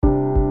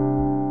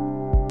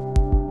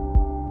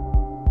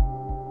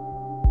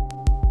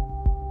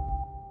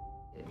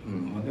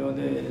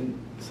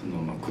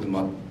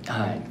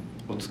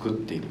作っ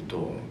ている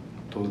と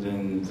当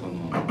然そ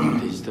の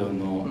デジタル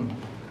の、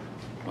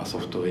ソ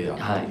フトウェア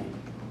とい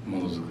う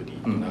ものづくり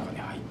の中に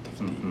入って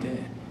きていて、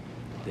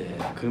で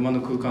車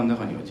の空間の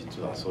中には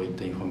実はそういっ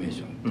たインフォメー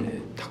ションって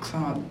たくさ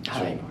んあるでしょ、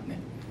今はね。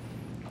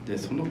で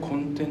そのコ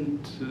ンテン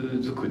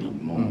ツ作り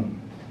も、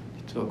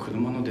実は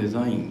車のデ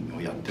ザイン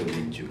をやってる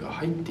連中が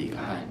入ってい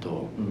かない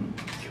と、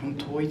基本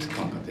統一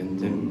感が全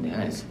然、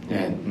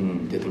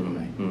出てこ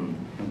ない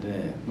の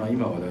で、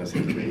今我々が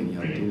積極的にや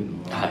っている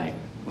のは、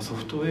ソ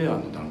フトウェア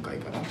の段階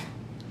から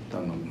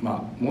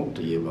もっ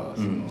と言えば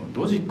その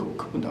ロジックを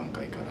組む段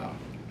階から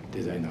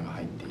デザイナーが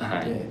入っていっ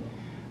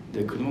て、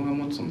で車が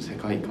持つその世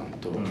界観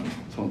と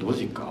そのロ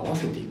ジックを合わ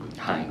せていくって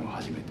いうのを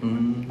始めて、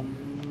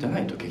じゃな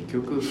いと結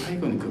局最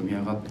後に組み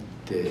上がっ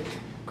て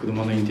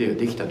車のインテリア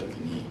ができた時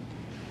に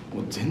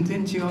もう全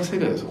然違う世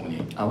界がそこに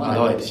現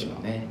れてしま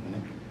うね。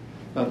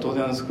だから当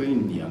然スクリー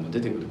ンに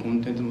出てくるコ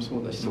ンテンツもそ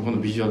うだし、そこの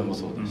ビジュアルも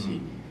そうだし、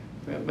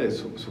やっぱり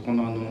そこ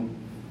の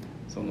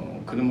そ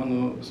の車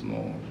のそ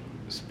の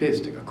スペー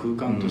スというか空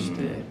間とし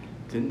て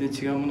全然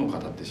違うものを語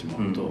ってし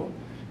まうと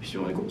非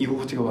常に居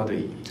心地が悪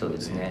い、そう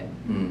ですね。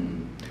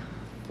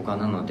僕は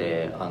なの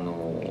で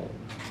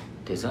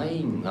デザ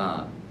イン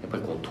がやっぱ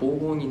りこう統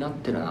合になっ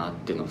てるなっ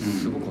ていうのを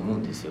すごく思う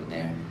んですよ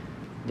ね。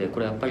でこ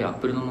れやっぱりアッ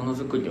プルのもの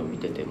づくりを見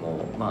てて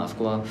も、あそ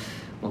こは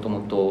もとも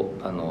と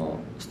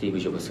スティーブ・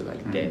ジョブズがい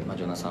て、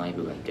ジョナサン・アイ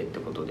ブがいてって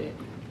ことで、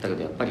だけ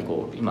どやっぱり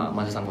こう今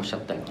前田さんがおっしゃ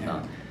ったよう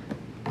な、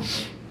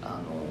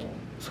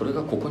それ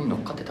がここに乗っ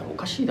かってたらお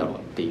かしいだろうっ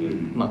てい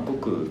う、ご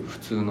く普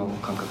通の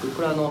感覚、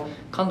これは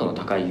感度の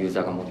高いユー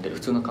ザーが持ってる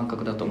普通の感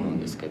覚だと思うん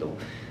ですけど、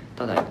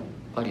ただやっ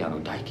ぱり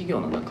大企業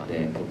の中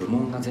でこう部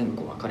門が全部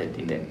こう分かれ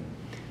ていて、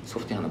ソ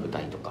フトウェアの部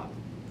隊とか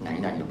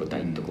何々の部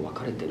隊ってこう分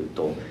かれてる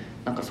と、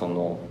なんかそ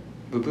の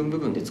部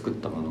分で作っ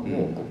たものを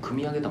こう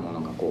組み上げたも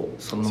のがこ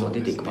うそのまま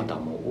出ていくパター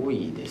ンも多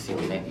いです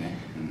よね。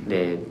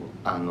で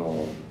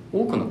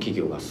多くの企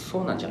業が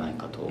そうなんじゃない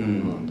かと思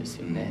うんです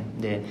よね。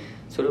で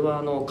それ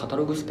はカタ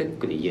ログスペッ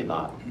クで言え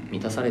ば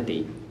満たされて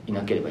い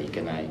なければい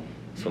けない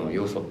その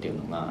要素っていう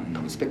のが多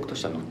分スペックと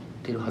しては載っ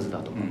ているはずだ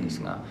と思うんで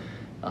すが、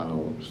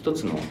一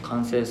つの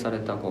完成され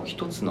たこう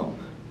一つの、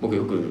僕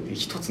よく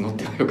一つのっ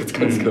てのはよく使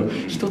うんですけど、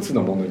一つ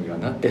のものには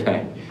なってな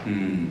い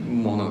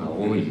ものが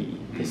多い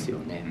ですよ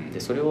ね。で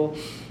それを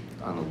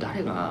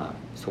誰が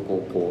そこ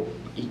をこ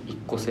う一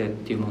個性っ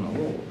ていうもの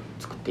を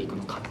作っていく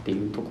のかって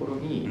いうところ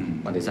に、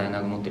デザイナ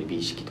ーが持ってる美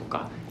意識と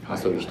か、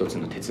そういう一つ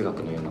の哲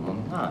学のようなも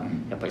のが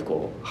やっぱり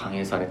こう反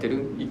映されて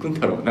いくん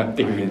だろうなっ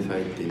ていう。反映さ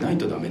れていない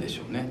とダメでし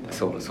ょうね。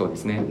そうで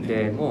すね。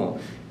でも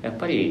うやっ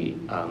ぱり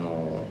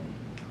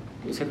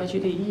世界中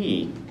でい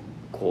い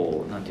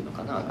こうなんていうの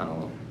かな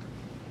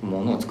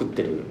ものを作っ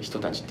てる人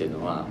たちっていう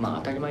のは、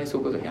当たり前にそ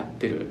ういうことをやっ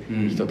てる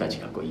人たち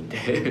がこういて、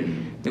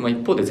で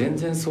一方で全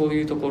然そう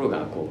いうところが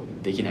こ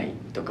うできない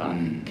とか、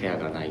ケア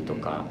がないと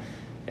か、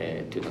っ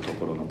ていうようなと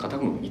ころの方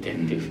もいてっ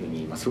ていうふう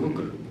に、すご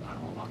く分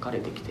かれ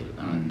てきてる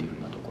なっていうふ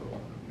うなとこ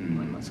ろ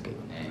思いますけど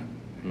ね。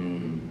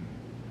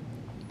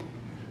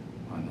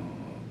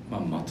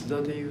マツ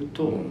ダでいう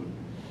と、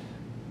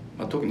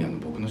特に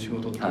僕の仕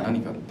事って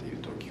何かっていう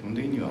と、基本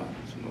的には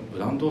そのブ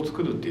ランドを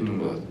作るっていうと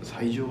ころが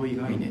最上位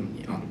概念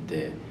にあっ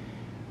て、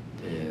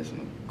でそ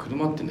の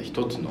車っていうのは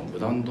一つのブ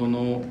ランド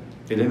の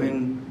エレメ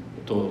ン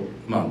ト、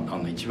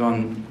一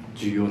番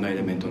重要なエ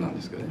レメントなん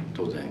ですけどね、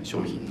当然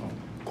商品の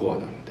コア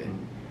なので、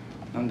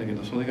なんだけ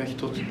どそれが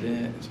一つ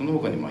で、その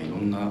他にいろ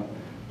んな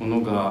も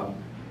のが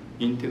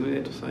インテグレ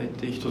ートされ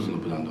て一つの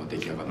ブランドが出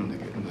来上がるんだ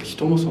けど、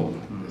人もそうな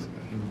んです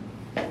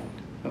けどね。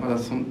だから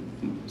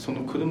そ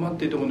の車っ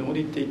ていうところに降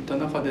りていった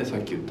中で、さ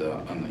っき言ったイ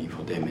ン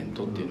フォテインメン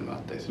トっていうのがあ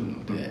ったりする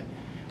ので、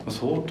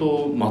相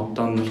当末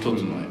端の一つ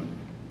の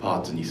パ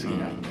ーツに過ぎ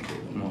ないんだけれ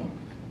ども、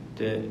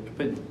でやっ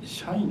ぱり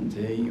社員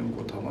全員を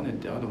こう束ね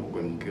てある方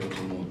向に向けよう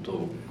と思う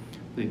と、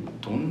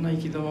どんな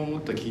生き様を持っ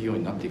た企業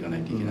になっていかな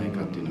いといけない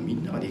かっていうのをみ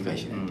んなが理解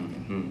しないとい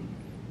けない。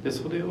で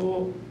それ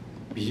を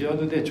ビジュア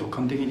ルで直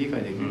感的に理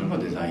解できるのが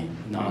デザイ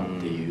ナーっ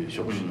ていう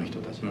職種の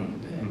人たちなの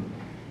で、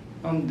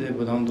なんで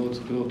ブランドを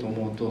作ろうと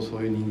思うとそ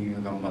ういう人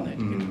間が頑張らない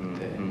といけなく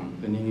て、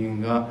人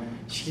間が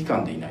指揮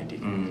官でいないとい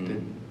けなくて、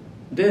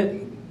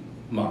で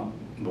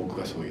僕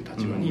がそういう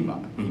立場に今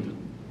いるっ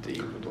てい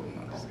うこと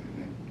なんですけど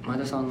ね。前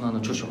田さんの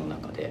著書の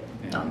中で、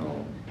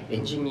エ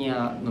ンジニ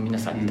アの皆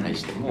さんに対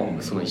しても、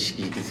その意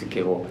識づ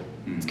けを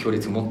強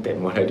烈持って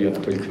もらえるような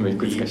取り組みをい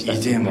くつかした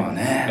以前は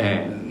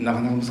ね、な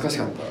かなか難しかった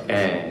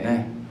ですよ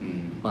ね。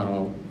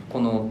こ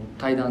の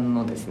対談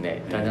のです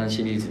ね、対談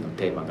シリーズの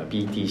テーマが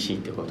BTC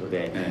ってこと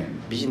で、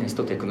ビジネス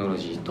とテクノロ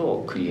ジー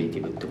とクリエイテ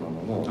ィブっても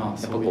のをや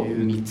っぱこう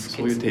見つ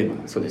けて、そういうテーマな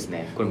んです。そうです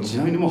ね。これち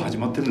なみにもう始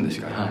まってるんで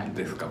すか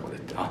これ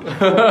って。こ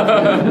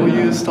う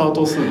いうスター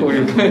トをするの。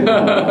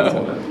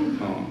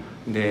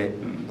で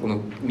この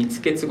密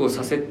結合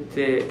させ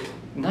て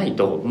ない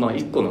と、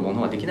一個のも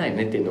のはできないよ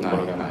ねっていうとこ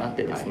ろがあっ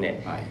てです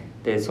ね、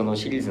でその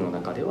シリーズの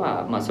中で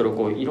は、それを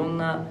こういろん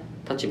な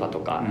立場と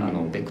か、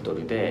ベクト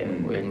ルで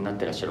おやりになっ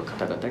てらっしゃる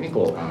方々に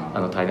こ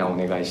う対談をお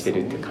願いして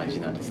るっていう感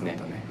じなんですね。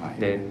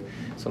で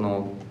そ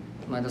の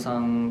前田さ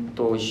ん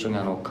と一緒に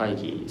会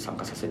議参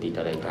加させてい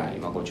ただいたり、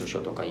ご著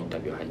書とかインタ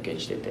ビュー拝見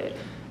してて、やっ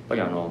ぱ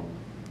り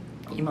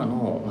今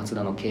のマツ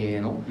ダの経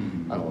営の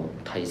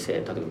体制、例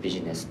えばビ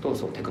ジネスと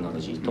そのテクノロ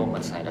ジーと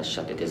松田さんいらっし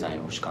ゃってデザイ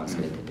ンを主管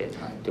されてて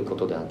というこ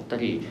とであった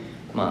り、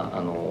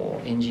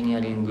エンジニア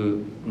リン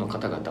グの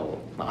方々を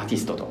アーティ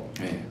ストと、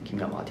君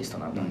らもアーティスト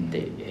なんだって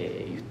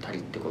言ったり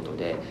ってこと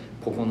で、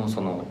ここの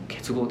その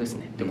結合です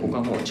ね。でここ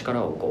はもう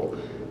力をこ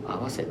う合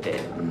わせて、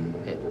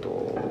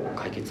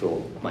解決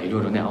をい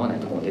ろいろね合わない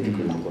ところも出てく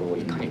るところを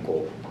いかに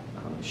こ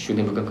う執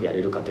念深くや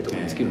れるかっていうとこ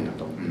ろに尽きるんだ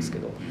と思うんですけ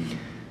ど、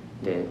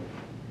で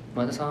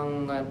前田さ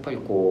んがやっぱり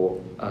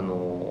こう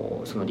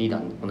そのリーダ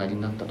ーにおなり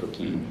になった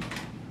時、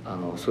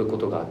そういうこ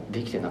とが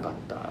できてなかっ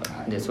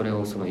た、でそれ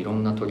をそのいろ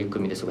んな取り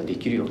組みでそれがで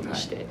きるように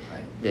して、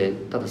で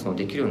ただその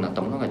できるようになっ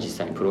たものが実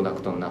際にプロダ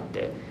クトになっ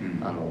て、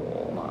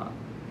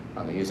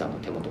ユーザーの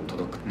手元に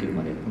届くっていう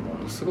まで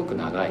ものすごく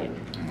長い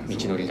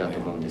道のりだと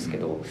思うんですけ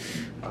ど、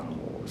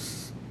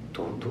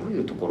どうい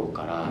うところ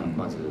から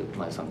まず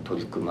前田さん取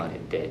り組まれ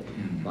て、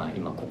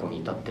今ここに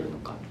至ってるの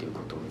かっていうこ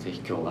とをぜひ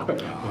今日はお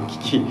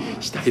聞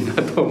きしたいな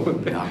と思っ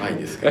て。長い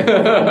ですかだか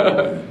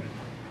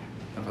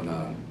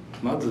ら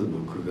まず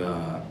僕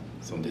が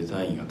そのデ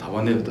ザインを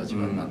束ねる立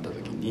場になった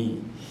時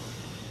に、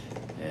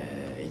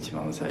一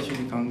番最初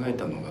に考え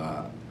たのが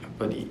やっ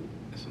ぱり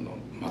その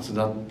マツ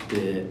ダっ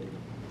て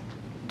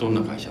どん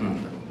な会社な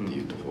んだろうって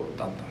いうところ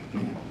だったんです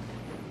ね。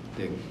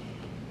で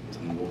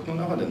その僕の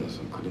中での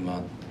その車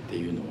って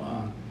いうの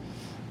は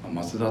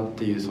マツダっ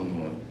ていうその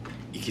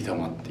生き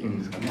様っていうん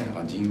ですかね、だか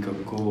ら人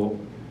格を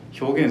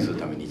表現する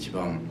ために一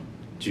番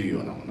重要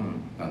なもの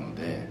なの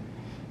で、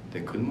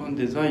車の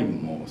デザイ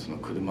ンもその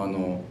車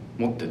の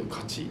持ってる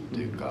価値と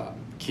いうか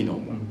機能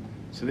も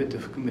全て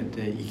含め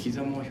て生き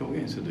様を表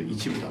現する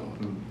一部だろ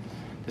うと、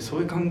でそ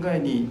ういう考え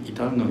に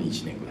至るのに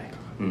1年ぐらいか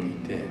かっ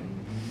ていて、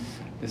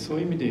でそう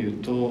いう意味で言う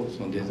と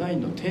そのデザイ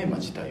ンのテーマ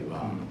自体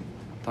は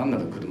単な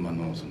る車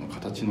のその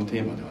形の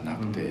テーマではな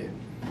くて、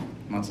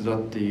マツダ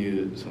って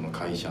いうその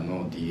会社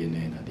の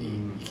DNA なり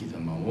生き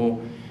様を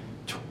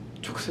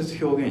直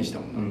接表現した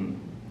もの、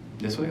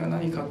でそれが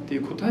何かってい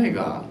う答え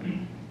が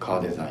カ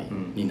ーデザイ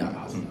ンになる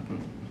はずだ、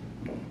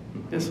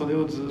でそれ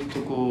をずっ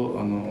とこ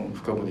う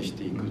深掘りし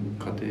ていく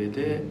過程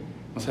で、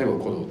最後は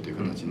鼓動っていう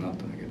形になっ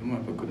たんだけども、や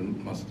っぱ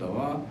マツダ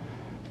は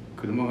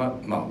車が、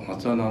マ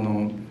ツダ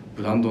の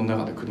ブランドの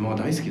中で車が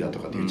大好きだと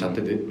かって言っちゃっ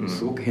てて、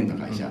すごく変な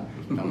会社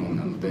なもの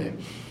なので、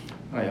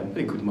やっぱ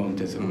り車を運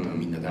転することが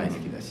みんな大好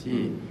きだ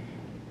し、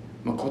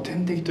古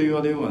典的と言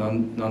われようがな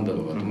んだろ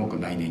うがともかく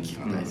内燃機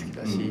が大好き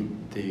だしっ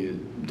ていう、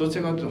どち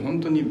らかというと本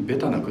当にベ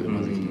タな車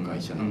好きの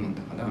会社なもん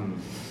だから、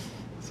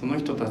その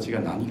人たちが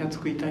何が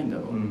作りたいんだ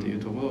ろうっていう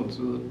ところを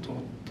ずっと追っ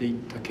ていっ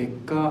た結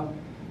果、やっ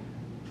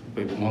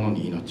ぱり物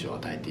に命を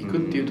与えていく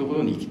っていうとこ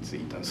ろに行き着い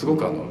た。すご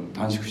く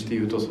短縮して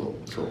言うとそ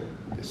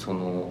うです。そ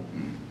の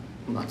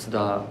マツ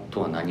ダ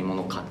とは何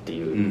者かって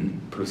いう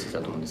プロセスだ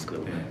と思うんですけ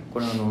ど、こ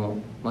れ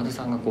前田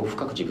さんがこう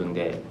深く自分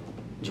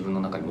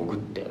の中に潜っ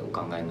てお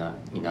考え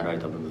になられ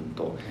た部分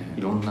と、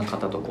いろんな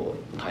方とこ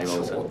う対話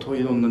をする、相当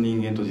いろんな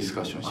人間とディス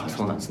カッションしました。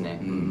そうなんです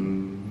ね。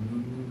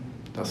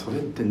だからそれ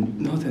って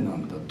なぜな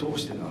んだ、どう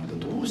してなんだ、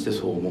どうして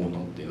そう思う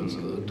のっていうのをず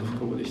っと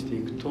深掘りしてい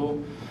くと、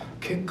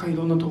結果い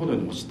ろんなところ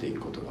に落ちてい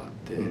くことがあっ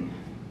て、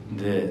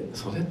で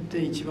それっ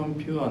て一番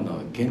ピュアな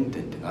原点っ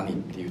て何っ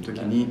ていう時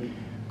に、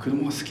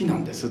車が好きな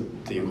んですっ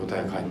ていう答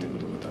えが返ってく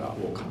ることが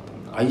多かっ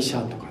た。愛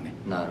車とかね。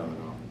なるほど。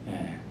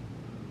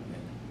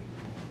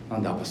な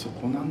んでやっぱそ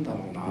こなんだろ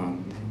うなって、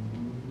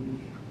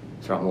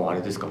それはもうあ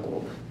れですか、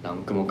こうラ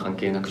ンクも関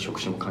係なく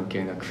職種も関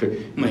係なく、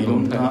いろ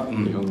んな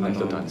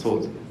人とそ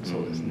う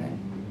ですね。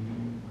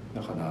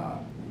だから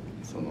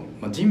その、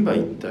人馬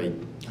一体っ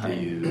て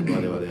いう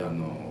我々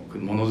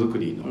ものづく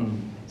りの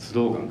ス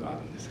ローガンがあ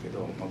るんですけど、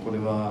これ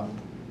は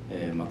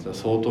また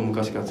相当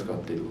昔から使っ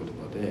ている言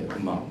葉で、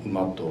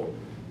馬と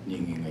人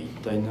間が一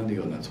体になる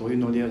ようなそういう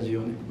乗り味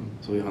をね、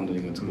そういうハンドリ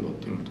ングを作ろうっ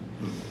ていうこと、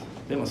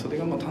でもそれ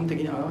がもう端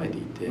的に表れて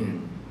いて、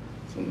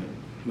そ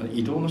の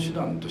移動の手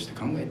段として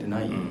考えて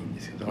ないんで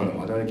すよ。だから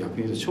我々逆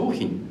に言うと商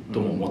品と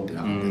も思って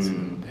なかったりする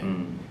ので、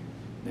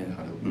だ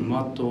から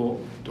馬と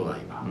ドライ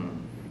バ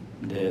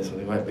ーで、そ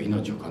れはやっぱ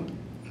命を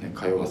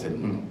通わせる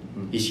もの、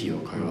意思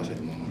を通わせ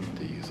るものっ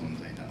ていう存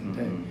在なの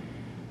で、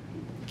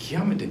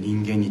極めて人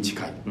間に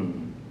近い、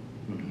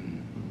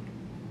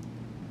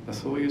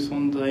そういう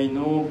存在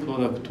のプロ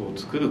ダクトを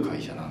作る会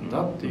社なん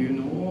だっていう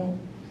のを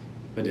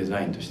デ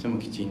ザインとしても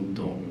きちん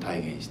と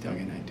体現してあげ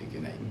ないといけ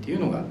ないっていう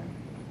のが、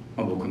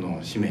僕の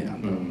使命な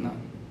んだろうな、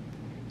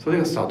それ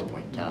がスタートポ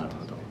イント。なるほ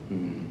ど。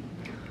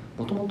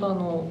もとも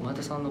と前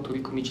田さんの取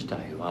り組み自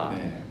体は、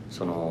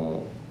そ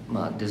の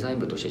デザイン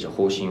部としてじゃあ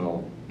方針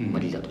をリ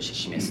ーダーとして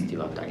示すってい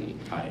うあたり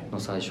の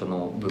最初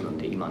の部分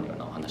で今のよう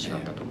なお話があ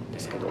ったと思うんで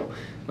すけど、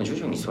徐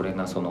々にそれ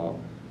がその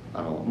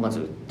ま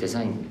ずデ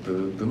ザイン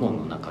部門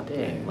の中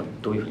で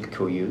どういうふうに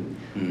共有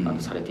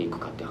されていく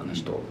かっていう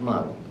話と、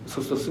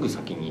そうするとすぐ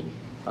先に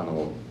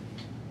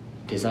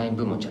デザイン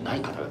部門じゃない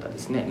方々で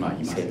すね、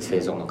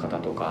製造の方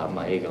とか、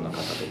営業の方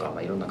と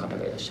か、いろんな方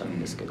がいらっしゃるん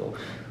ですけど、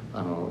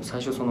最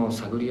初その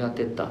探り当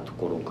てたと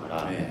ころか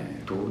ら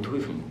どうい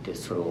うふうにって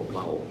それを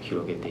輪を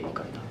広げてい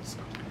かれたんです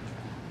か？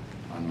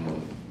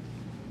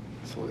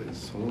そうで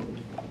す。その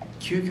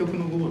究極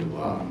のゴール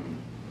は、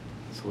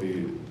そう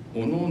いう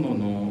各々のそ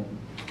の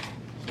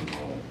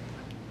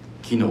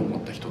機能を持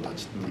った人た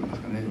ちっていいま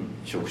すかね、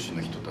職種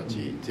の人た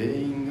ち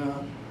全員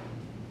が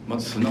ま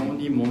ず素直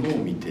にものを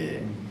見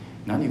て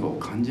何かを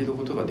感じる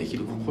ことができ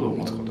る心を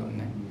持つことだ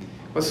ね。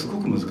これすご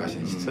く難しい。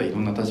実はいろ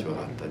んな立場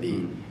があった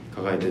り、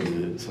抱えて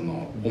るそ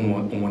の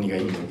重荷がい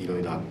ろ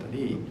いろあった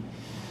り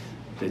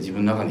で、自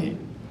分の中に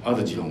あ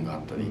る持論があ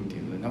ったりってい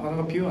うので、なかな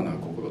かピュアな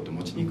心って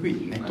持ちにく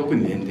いね。特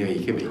に年齢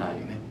がいけばいいよ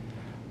ね。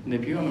で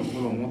ピュアな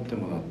心を持って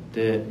もらっ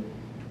て、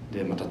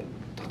でまた例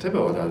え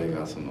ば我々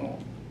がその、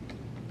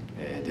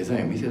デザ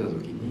インを見せた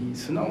時に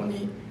素直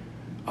に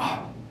「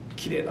あ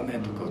綺麗だね」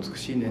とか「美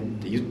しいね」っ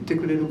て言って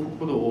くれる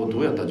心をど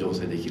うやったら醸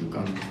成できる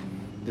か、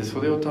でそ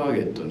れをターゲ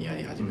ットにや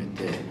り始め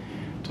て、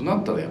とな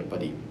ったらやっぱ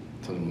り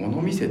そのも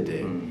の見せ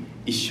て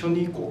一緒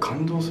にこう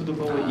感動する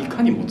場をい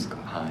かに持つか、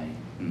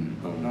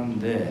なん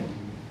で、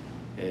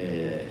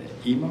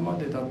今ま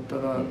でだった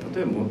ら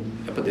例えば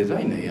やっぱデザ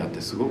インの部屋って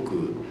すご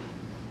く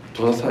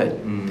閉ざされて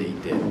い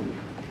て、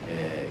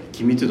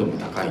機密度も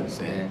高いの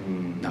で、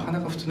なかな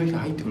か普通の人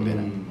入ってくれ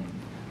ない。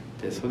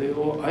でそれ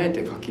をあえ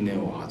て垣根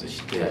を外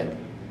して、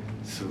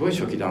すごい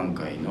初期段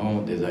階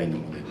のデザインの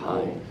モデル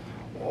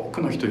を多く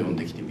の人呼ん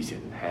できて見せ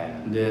る。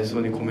で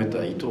それに込め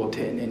た意図を丁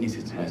寧に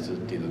説明する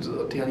っていうのを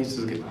ずっとやり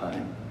続けてる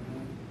ね。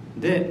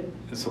で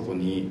そこ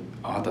に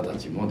あなたた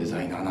ちもデ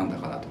ザイナーなんだ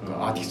からと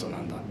か、アーティストな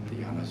んだって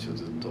いう話を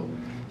ずっと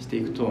して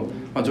いくと、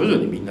徐々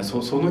にみんなそ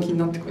の気に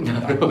なってくるんだ。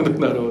なるほど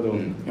なるほど。い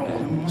や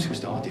俺ももしか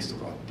してアーティス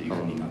トかっていう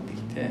ふうになって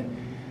きて、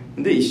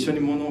で一緒に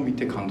ものを見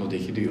て感動で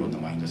きるような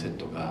マインドセッ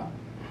トが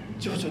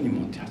徐々に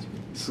持って始め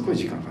る。すごい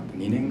時間かかって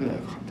2年ぐらい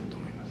かかってると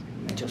思いますけど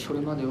ね。じゃあそ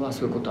れまでは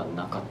そういうことは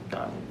なかっ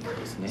たん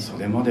ですね。そ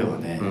れまでは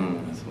ね、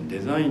そのデ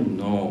ザイン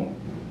の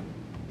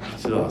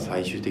実は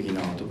最終的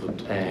なアウトプッ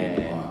トって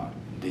いうのは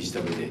デジタ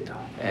ルデータ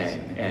です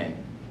よね。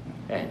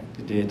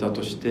データ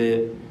とし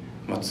て、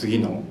次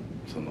の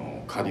そ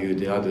の下流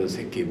である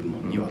設計部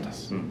門に渡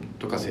す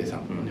とか生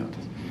産部門に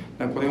渡す。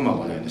だからこれが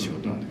我々の仕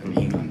事なんだけ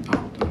ど、インアウ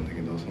トなんだ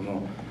けど、そ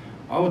の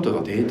アウト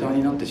がデータ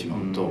になってしま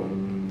うと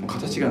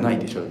形がない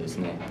でしょ。でデ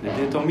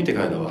ータを見て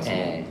彼らはその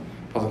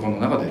パソコンの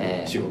中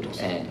で仕事を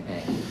する。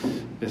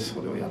で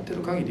それをやって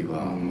る限り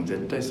はもう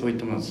絶対そういっ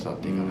たものが伝わっ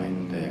ていかない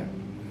ので、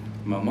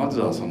ま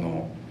ずはそ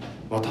の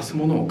渡す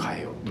ものを変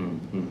えようと。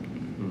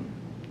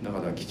だ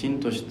からきちん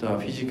とした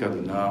フィジカ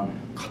ルな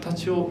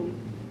形を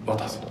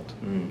渡そうと。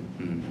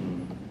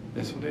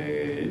でそ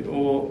れ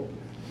を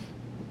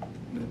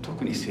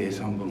特に生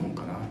産部門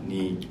かな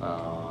に、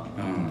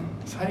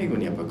最後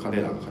にやっぱり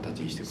彼らが形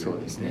にしてくれる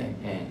んですね。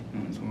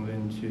その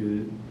連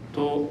中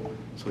と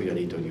そういうや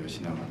り取りをし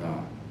なが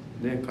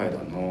ら、で彼ら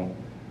の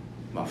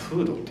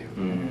風土っていう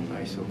かね、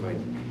内装会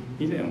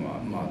以前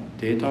は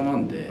データな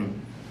んで、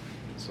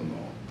その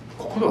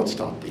心は伝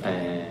わっていく、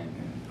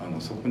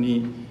そこ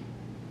に、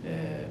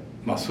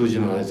数字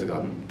の羅列があ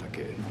ったけ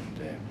れども、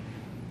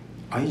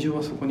愛情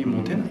はそこに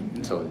持てないん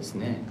で、そうです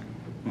ね。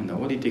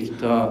降りてき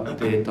た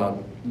データ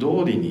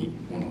通りに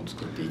ものを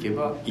作っていけ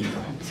ばいいんだ。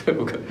それ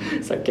僕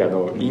さっきイン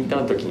ター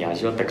ンの時に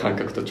味わった感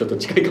覚とちょっと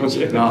近いかもし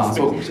れないです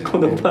ね。そうかもしれない。こ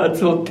のパー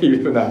ツをってい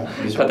うふうな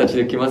形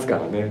できますか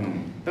らね。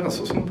だから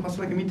そのパーツ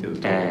だけ見てる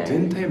と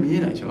全体は見え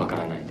ないじゃん。わか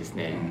らないです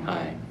ね。はい。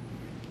だか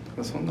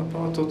らそんなパ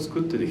ーツを作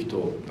ってる人、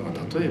だか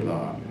ら例え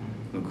ば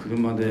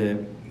車で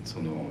そ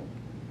の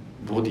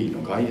ボディ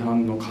の外板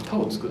の型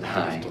を作ってる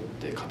人っ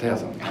て型屋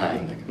さんがい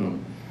るんだけど、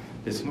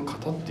でその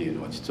型っていう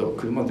のは実は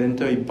車全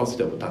体を一発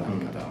では打たない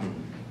から、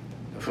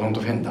フロント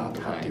フェンダー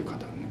とかっていう型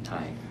ね、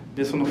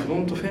でそのフロ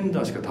ントフェン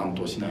ダーしか担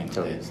当しないの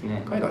で、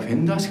彼らはフェ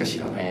ンダーしか知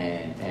らな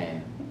い、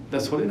だ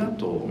それだ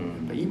とや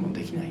っぱいいもん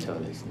できない。そう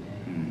ですね。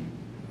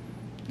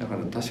だか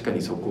ら確か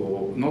にそ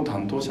この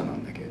担当者な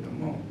んだけれど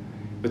も、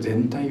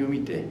全体を見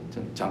て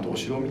ちゃんとお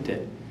城を見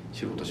て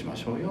仕事しま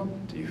しょうよ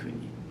っていうふうに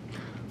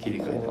切り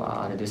替えた。ここ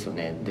はあれですよ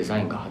ね、デザ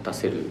インが果た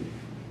せる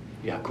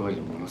役割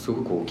のものす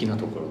ごく大きな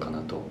ところかな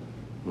と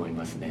思い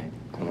ますね。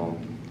この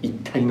一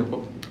体の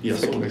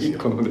さっきの一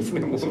個のです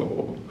ねもの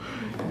を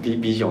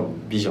ビジ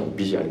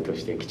ュアルと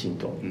してきちん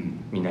と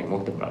みんなに持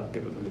ってもらうって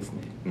いうことですね。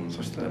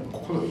そしたらやっぱ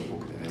心が動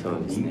くでね、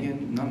人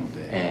間なの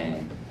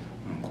で、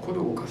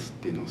心を動かすっ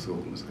ていうのはすご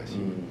く難しいので、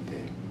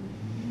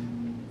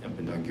やっ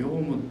ぱり業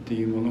務って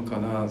いうものか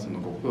らその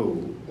心を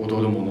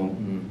踊るもの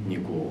に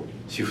こ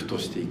うシフト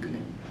していくね、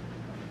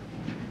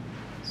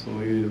そう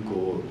いう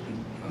こ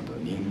うなんだ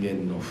人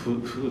間の風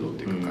土っ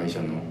ていうか会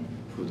社の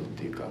風土っ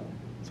ていうか、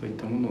そういっ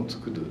たものを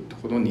作ると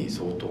ころに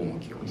相当重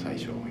きを最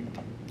初は置いて、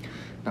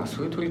なんか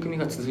そういう取り組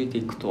みが続いて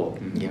いくと、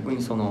逆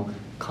にその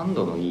感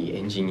度のいい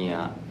エンジニ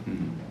ア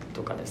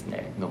とかです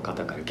ねの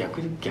方から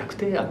逆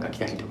提案が来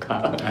たりと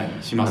か、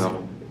します。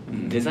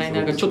デザイ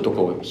ナーがちょっと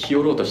こう日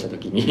和ろうとした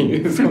時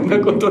にそんな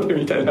ことで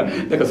みたいな、な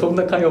んかそん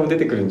な会話も出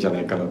てくるんじゃな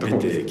いかなと思っ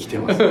て。出てきて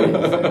ます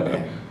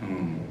ね。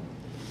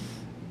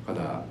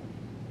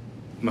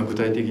具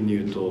体的に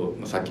言うと、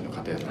さっきの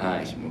片谷の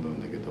話に戻る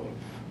んだけど、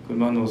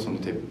車のその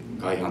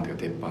外板というか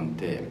鉄板っ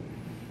て、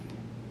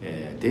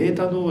デー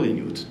タ通り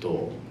に打つ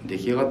と出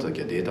来上がった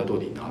時はデータ通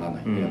りになら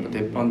ないんで、やっぱ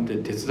鉄板って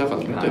鉄だか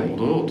ら元に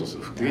戻ろうとす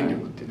る復元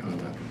力っていうのが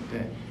働くの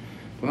で、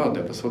となると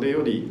やっぱそれ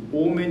より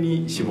多め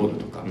に絞る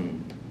とか、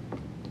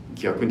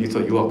逆に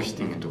そう弱くし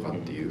ていくとかっ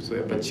ていう、そう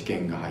やっぱり知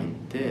見が入っ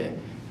て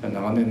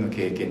長年の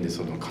経験で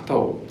その型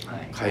を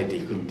変えて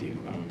いくっていう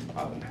の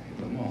があるんだ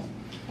けども、やっ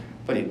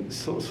ぱり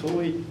そう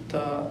いっ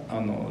た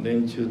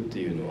連中って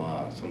いうの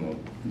はその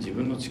自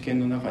分の知見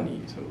の中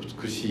にその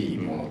美しい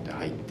ものって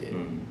入って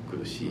く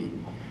るし、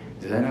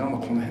デザイナーが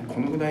こ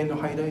のぐらいの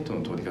ハイライト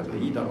の取り方で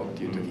いいだろうっ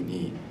ていう時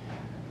に、い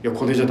や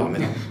これじゃダメ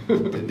だっ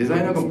てデザ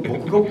イナーが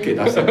僕が OK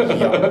出した時に、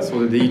いやそ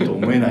れでいいと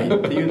思えない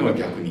っていうのが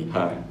逆に上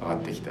が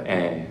ってきたり、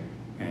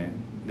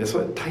でそ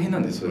れ大変な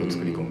んです、それを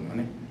作り込むのは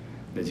ね。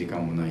で時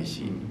間もない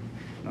し、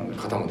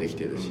型もでき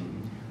てるし、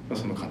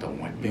その型を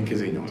もう一遍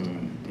削り直すとかっ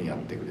てやっ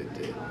てくれ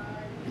て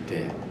い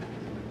て、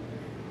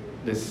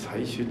で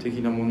最終的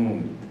なものを、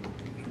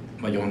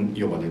呼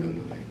ばれる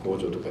ので工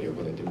場とかで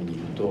呼ばれて見に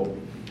行くと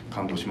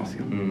感動します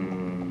よ。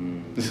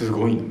す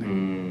ごいのね、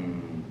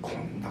こ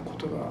んなこ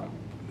とが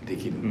で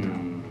きるんだ。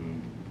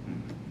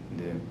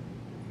で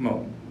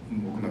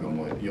僕なんか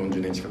もう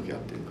40年近くやっ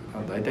てるか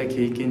ら大体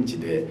経験値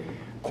で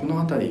この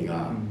辺り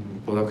が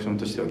プロダクション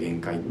としては限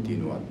界ってい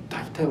うのは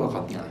大体分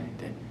かってないん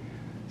で、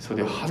そ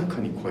れをはるか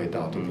に超え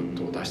たアウトプッ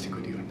トを出して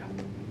くるようになっ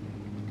た、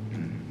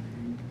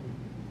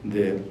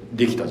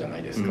できたじゃな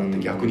いですかって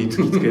逆に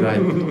突きつけられ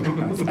ること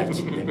が最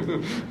近ね、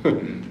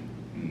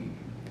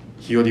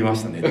日和りま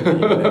したねっていう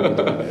こ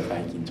とが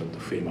最近ちょっと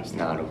増えまし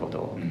た。なるほ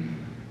ど、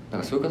な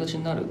んかそういう形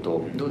になる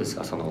とどうです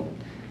か、その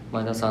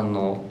前田さん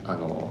の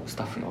ス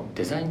タッフの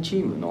デザインチ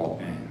ームの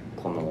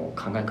この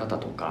考え方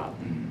とか、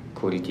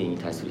クオリティに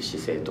対する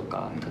姿勢と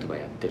か、例えば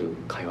やってる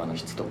会話の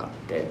質とかっ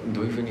て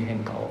どういうふうに変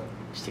化を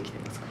してきて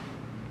ますか？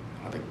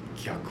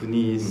逆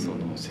にその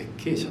設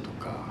計者と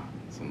か、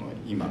その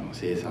今の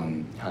生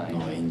産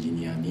のエンジ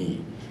ニア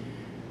に、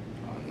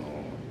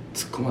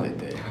突っ込まれ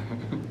て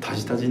タ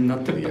ジタジになっ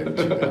てるや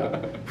つ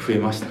が増え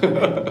ましたね。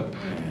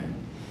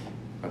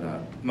だか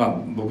ら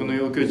僕の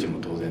要求値も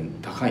当然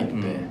高い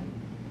ので、や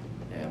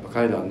っぱ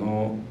彼ら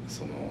の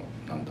その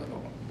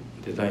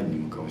デザインに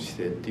向かう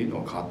姿勢っていう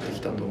のは変わって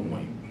きたと思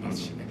います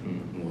しね、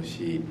思う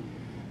し、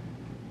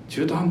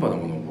中途半端な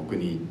ものを僕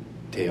に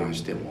提案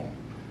しても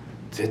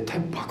絶対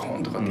バコー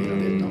ンとかって言わ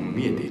れるのは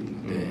見えている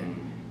ので、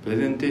プレ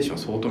ゼンテーション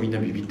相当みんな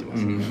ビビってま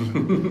すよね。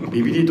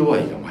ビビり度合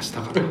いが増し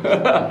たか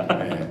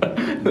ら、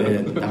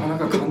でなかな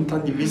か簡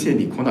単に店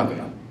に来なく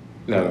なっ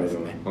たんです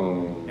ね。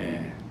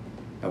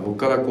僕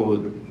からこ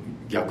う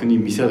逆に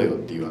見せろよっ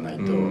て言わない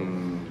と、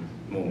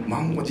もう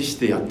満を持し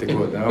てやって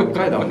こい。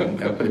彼らも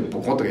やっぱりボ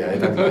コッとやり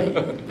たくない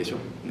でしょ、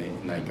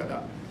ないか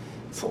ら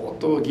相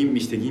当吟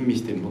味して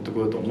持って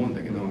こようと思うん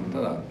だけど、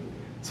ただ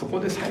そこ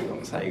で最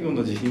後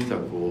の自信作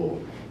を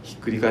ひっ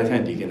くり返さな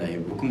いといけない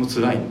僕も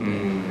辛いので、も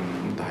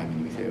っと早め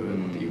に見せようよ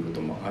っていうこ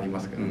ともありま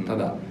すけど、た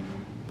だやっ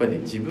ぱりね、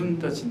自分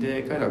たち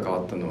で彼らが変わ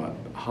ったのは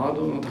ハー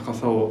ドルの高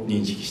さを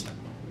認識した。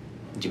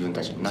自分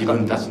たちの中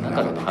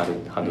でのハ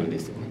ードルで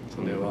すよね。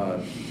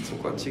そ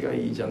こは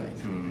違いじゃないで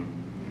すか。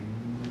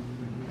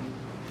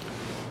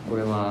こ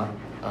れは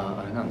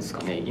あれなんです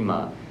かね、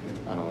今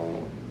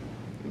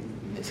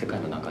世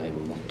界の中でも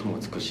最も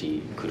美し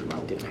い車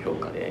っていうの評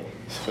価で、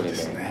それで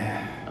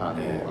ア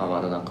ワ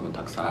ードなんかも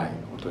たくさん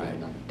お取り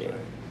になって、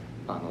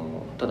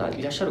ただ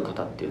いらっしゃる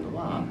方っていうの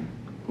は、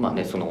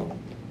その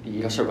い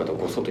らっしゃる方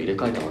を外入れ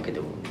替えたわけで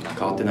もなく、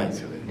変わってないで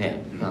すよ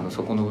ね。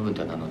そこの部分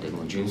ではなので、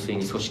もう純粋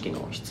に組織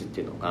の質っ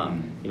ていうのが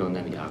いろんな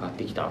意味で上がっ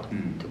てきたっ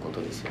てこ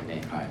とですよ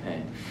ね。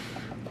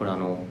これ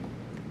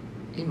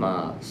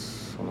今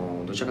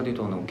どちらかという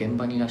と現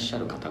場にいらっしゃ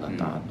る方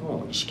々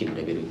の意識の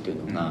レベルってい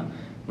うのが、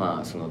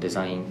そのデ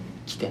ザイン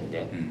起点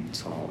で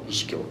その意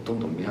識をどん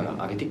どん皆が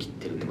上げてき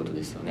てるってこと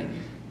ですよね。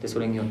でそ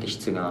れによって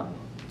質が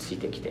つい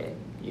てきて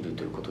いる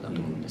ということだと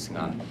思うんです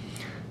が、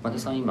前田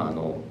さん今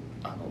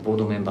ボー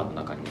ドメンバーの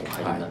中にもお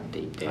入りになって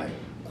いて、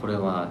これ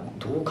は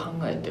どう考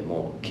えて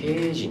も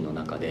経営陣の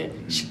中で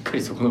しっか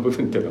りそこの部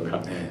分っていうの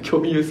が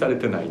共有され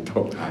てない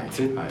と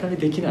絶対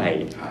できな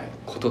い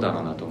ことだ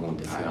ろうなと思うん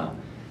ですが、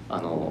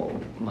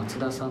松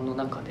田さんの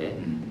中で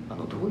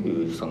どう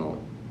いうその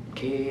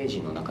経営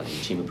陣の中で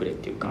チームプレーっ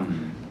ていうか、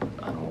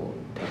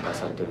展開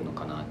されてるの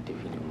かなっていう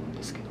ふうに思うん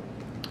ですけど。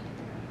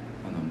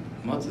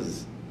ま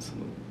ず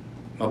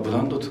ブ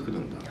ランドを作る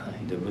んだ、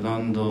でブラ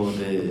ンド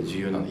で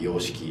重要なのは様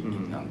式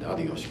なんで、あ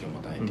る様式を持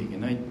たないといけ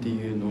ないって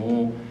いうの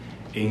を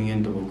延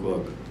々と僕は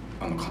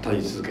語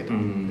り続けた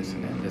んです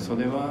ね。でそ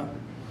れは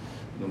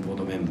ボー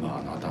ドメン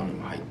バーの頭に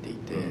も入ってい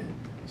て、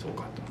そう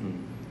かと、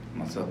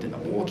松田っていうの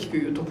は大きく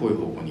言うとこういう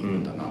方向に行く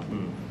んだな、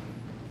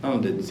な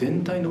ので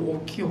全体の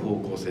大きい方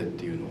向性っ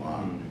ていうのは、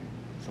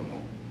その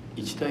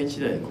一台一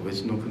台個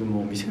別の車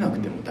を見せなく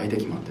ても大体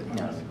決まってるんです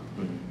よ。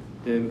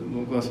で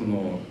僕は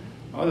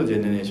あるジ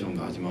ェネレーション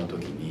が始まる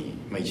時に、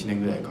1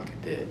年ぐらいかけ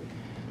て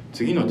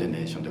次のジェネ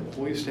レーションで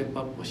こういうステップ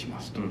アップをし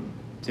ますと、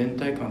全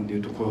体感でい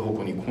うとこういう方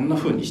向にこんな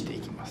風にしてい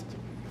きますと、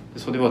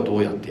それはど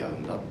うやってやる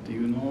んだってい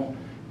うのを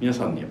皆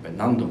さんにやっぱり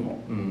何度も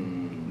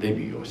レ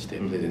ビューをして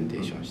プレゼンテ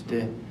ーションし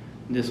て、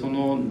でそ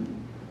の、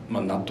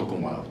納得を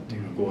もらうってい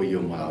うか合意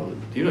をもらうっ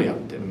ていうのをやっ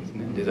てるんです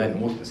ね。デザインの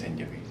もう一つの戦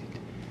略について。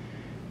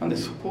なんで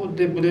そこ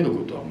でブレる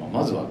ことは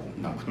まずは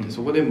なくて、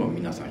そこで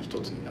皆さん一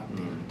つになってい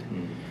るので、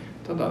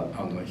ただ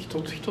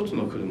一つ一つ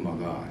の車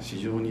が市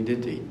場に出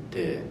ていっ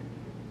て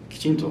き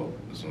ちんと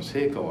その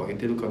成果を上げ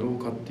てるかどう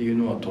かっていう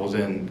のは当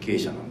然経営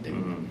者なんで、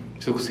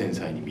すごく繊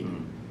細に見る。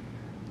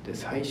で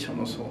最初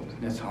のそ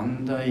うですね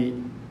3代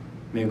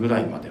目ぐら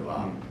いまで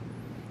は、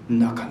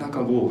なかな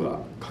か号が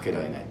かけ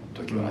られない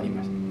時はあり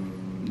ました。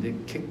で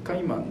結果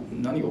今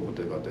何が起こっ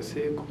てるかって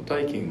成功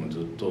体験をず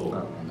っ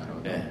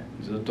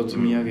と積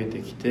み上げて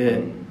き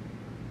て、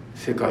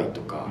世界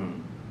とか、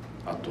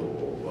あと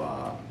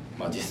は、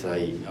実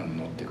際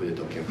乗ってくれ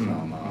たお客様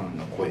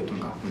の声と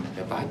か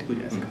やっぱ入ってく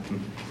るじゃないですか。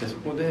でそ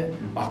こで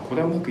こ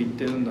れはうまくいっ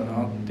てるんだ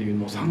なっていう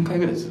のを3回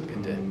ぐらい続け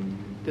て、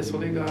でそ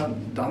れが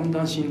だん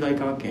だん信頼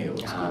関係を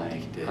作って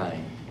きて、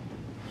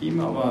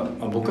今は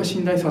僕は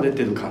信頼され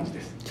てる感じ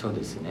です。そう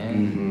ですね、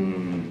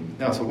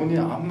だからそこに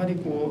あんまり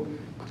ク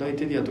ライ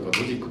テリアとかロ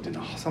ジックっていう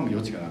のは挟む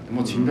余地がなくて、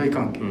もう信頼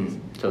関係です。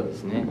そうで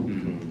すね、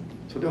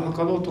それを図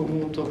ろうと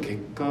思うと結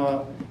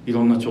果い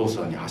ろんな調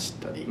査に走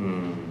ったり、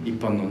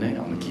一般のね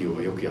企業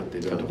がよくやって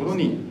いるところ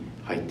に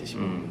入ってし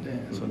まうので、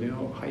それ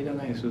を入ら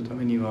ないようにするた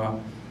めには、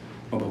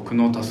僕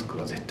のタスク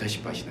は絶対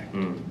失敗しないこ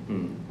と、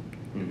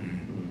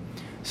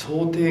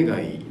想定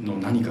外の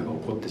何かが起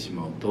こってし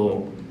まう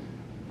と、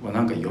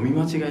なんか読み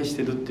間違いし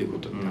てるっていうこ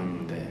とになる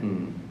ので、だか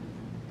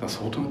ら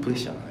相当なプレッ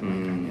シャーな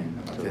んだよね。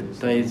だから絶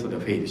対それ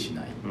はフェイルし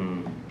ない、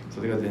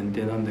それが前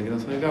提なんだけど、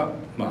それが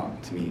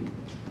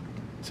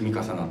積み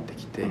重なって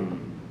きて、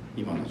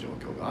今の状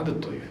況がある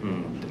というふうに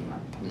思ってもらっ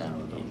た。なる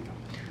ほど。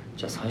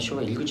じゃあ最初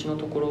は入り口の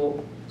ところ、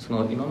そ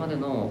の今まで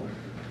の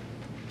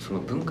その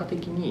文化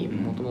的に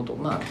もともと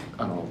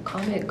カ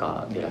ーメー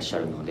カーでいらっしゃ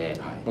るので、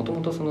もと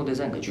もとそのデ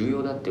ザインが重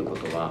要だっていうこ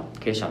とは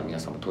経営者の皆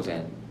さんも当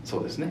然そ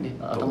うですね、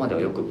頭で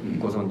はよく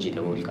ご存知で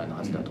お理解の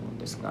はずだと思うん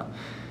ですが、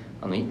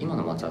今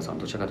の松原さん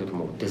どちらかというと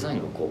もうデザイ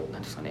ンをな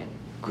んですかね、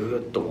ぐー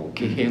っともう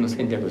経営の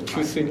戦略を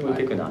中枢に置い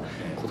ていくような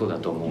ことだ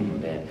と思う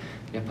ので、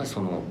やっぱり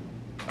その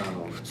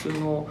普通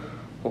の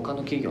他の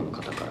企業の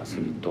方からす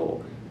ると、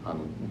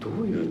ど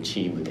ういうチ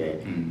ーム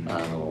で、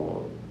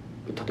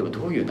例えば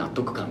どういう納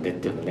得感でっ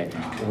ていうのね、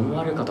思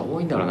われる方多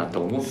いんだろうな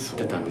と思っ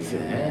てたんですよ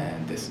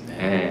ね。です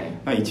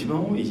ね。一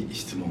番多い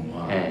質問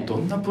は、ど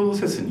んなプロ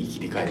セスに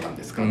切り替えたん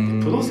ですかっ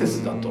て、プロセ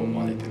スだと思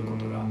われてるこ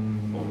とが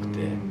多く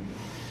て、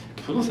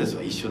プロセス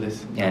は一緒で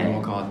す。何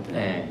も変わって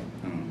ない。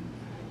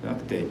じゃな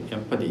くてや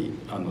っぱり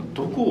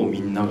どこをみ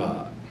んな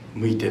が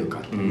向いてるか、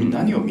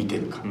何を見て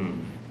るか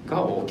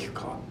が大きく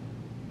変わっ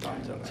た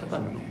んじゃないですか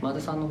ね。前田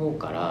さんの方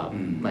から、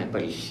やっぱ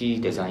り非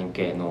デザイン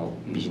系の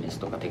ビジネス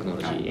とかテクノ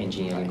ロジー、エン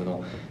ジニアリング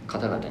の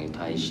方々に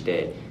対し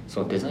て、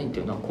そのデザインって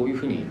いうのはこういう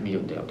ふうに見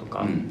るんだよと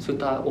か、そういっ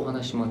たお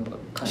話もやっ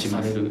ぱ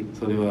される。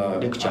それは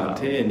レクチャー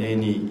丁寧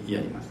にや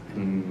ります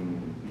ね。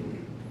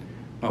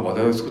話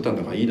題を作ったん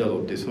だからいいだろ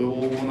うってそういう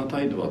横暴な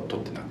態度は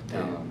取ってなくて、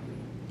やっ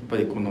ぱ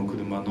りこの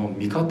車の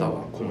見方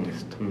はこうで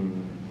すと、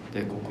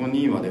でここ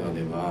に我々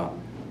は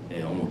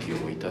重きを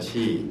置いた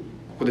し、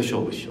ここで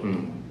勝負しようと思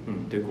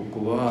う、でこ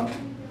こは、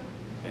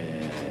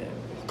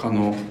他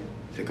の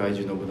世界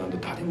中のブランド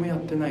誰もやっ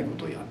てないこ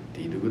とをやっ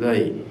ているぐら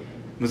い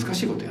難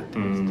しいことをやって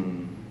ますと、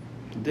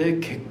で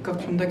結果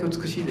こんだけ美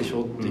しいでし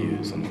ょってい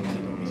うそのノリを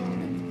見せてね、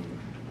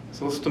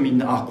そうするとみん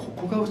なこ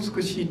こが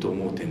美しいと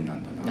思う点な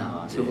んだ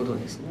な、そういうこと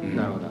ですね。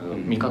なるほど、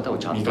見方を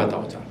ちゃんと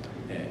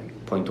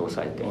ポイントを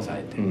押さえて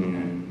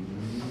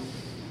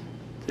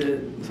で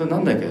それ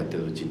何台かやって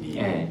るうちに、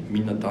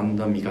みんなだん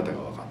だん見方が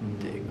分かっ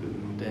てくる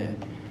ので、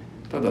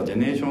ただジェ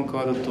ネレーション変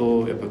わる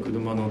とやっぱり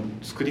車の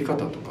作り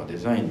方とかデ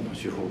ザインの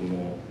手法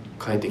も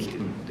変えてきて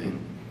るので、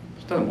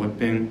そしたらもう一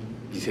遍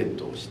リセッ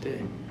トをして、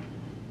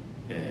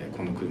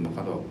この車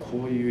からは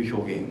こういう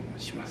表現を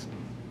しますと、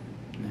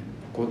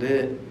ここ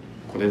で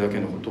これだけ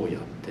のことをや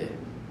って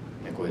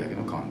これだけ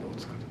の感動を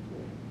作る、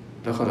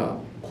だから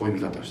こういう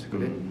見方をしてく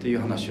れっていう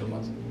話を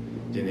まず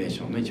ジェネレー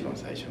ションの一番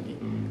最初に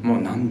も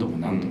う何度も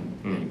何度も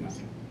やりま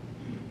す。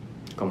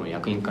もう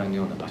役員会の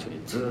ような場所で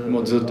ず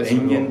っと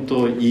延々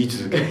と言い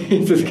続け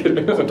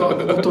ること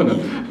ごとに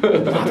ま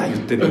だ言っ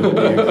てるって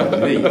いう感じ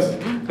で言い続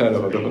ける。な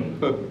るほど。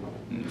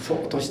相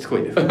当しつこ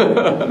いです。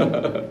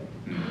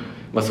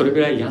それぐ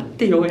らいやっ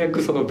てようやく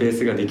そのベー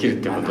スができる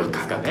ってことで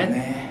すか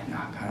ね。な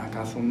かな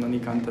かそんなに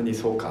簡単に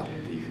そうかっ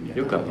ていうふうに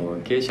よ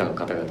く経営者の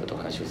方々と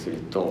話をする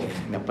と、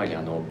やっぱり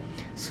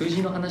数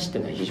字の話って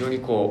いうのは非常に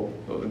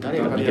誰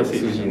が見ても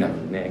数字になる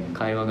ので、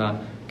会話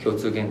が共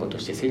通言語と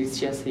して成立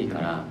しやすいか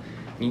ら、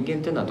人間っ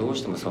ていうのはどう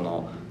してもそ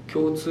の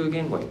共通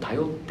言語に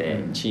頼って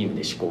チーム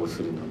で思考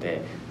するの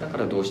で、だか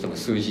らどうしても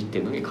数字って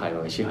いうのに会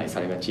話が支配さ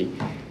れがちに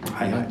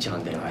なっちゃう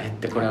んだよねっ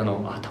て、これ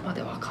頭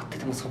で分かって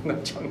てもそうな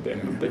っちゃうんだよ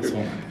ねってい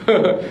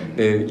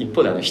うで、一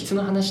方で質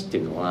の話って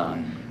いうのは、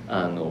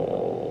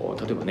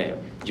例えばね、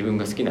自分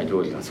が好きな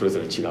料理がそれぞ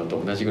れ違う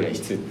と同じぐらい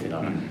質っていうの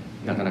は、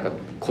なかなか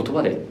言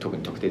葉で特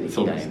に特定で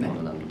きないも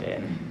のなので、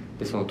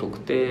でその特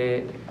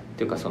定っ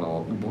ていうかそ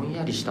のぼん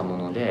やりしたも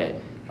ので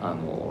いわ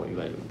ゆ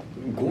る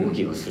合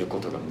議をするこ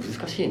とが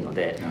難しいの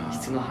で、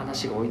質の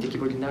話が置いてき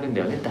ぼりになるん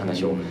だよねって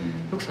話をよ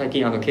く最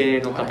近経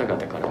営の方々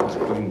から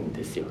聞くん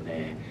ですよ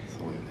ね。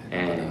そう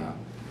よね。だから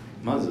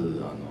ま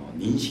ず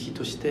認識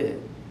として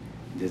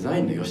デザ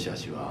インの良し悪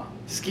しは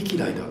好き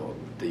嫌いだろうっ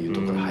ていう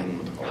ところから入る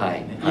ことが多い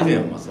ね。以前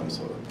は松田も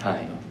そうだったんだ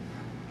け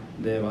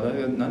ど、で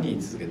我々が何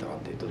に続けたかっ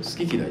ていうと好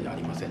き嫌いじゃあ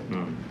りませんと、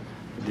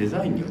デ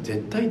ザインには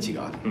絶対値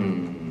がある、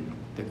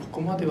でこ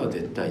こまでは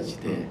絶対値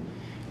で、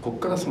ここ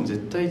からその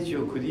絶対値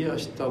をクリア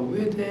した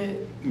上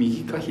で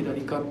右か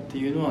左かって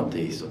いうのは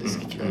テイストで好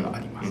き嫌いがあ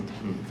りますと、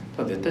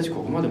ただ絶対値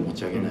ここまで持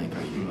ち上げない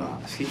限りは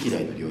好き嫌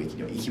いの領域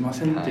には行きま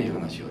せんっていう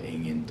話を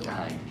延々と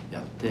や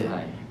って、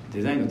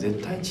デザインの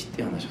絶対値っ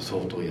ていう話を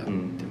相当やって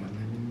ますね。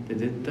で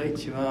絶対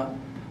値は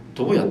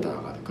どうやったら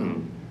上がるか、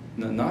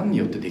何に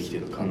よってできて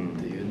るかっ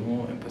ていう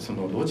のをやっぱりそ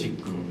のロジ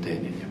ックを丁寧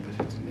にやっ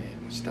ぱり説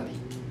明したり、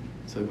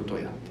そういうことを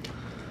やってる。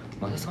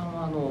前田さん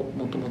はも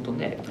ともと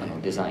ね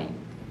デザイン、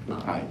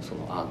そ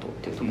のアートっ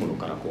ていうところ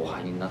からお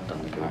入りになった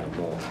んだけれ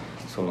ども、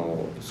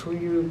そう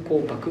いうバ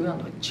ックグラウン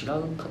ドが違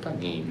う方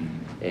に、いわ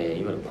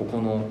ゆるここ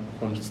の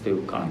本質とい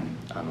うか、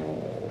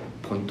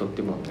ポイントっ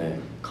ていうものを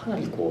かな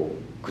り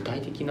具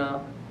体的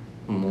な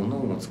もの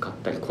も使っ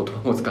たり言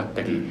葉も使っ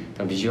たり、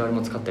ビジュアル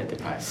も使ったりって、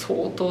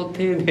相当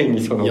丁寧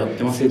にその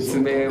説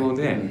明を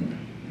ね、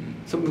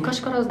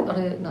昔からあ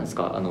れなんです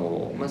か、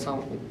前田さ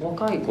ん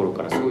若い頃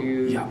からそう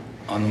いう。いや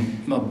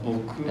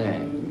僕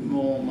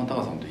も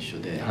高さんと一緒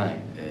で、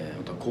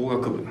工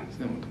学部なんです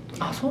ね、もとも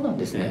と。あ、そうなん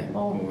ですね。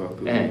工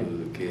学部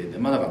系で、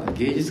だから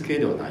芸術系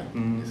ではない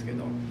んですけ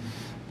ど、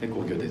で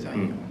工業デザイ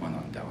ンを学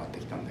んで上がって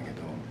きたんだけど、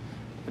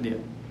やっ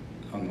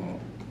ぱ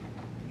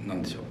りな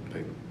んでしょう、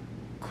やっ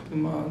ぱり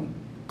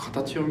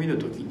形を見る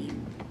ときに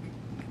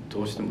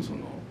どうしてもその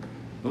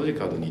ロジ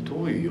カルに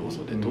どういう要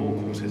素でどう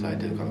構成され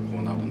てるからこ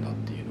うなるんだっ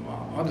ていうの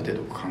はある程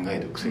度考え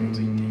る癖がつい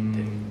てい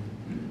て、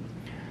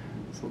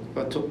そ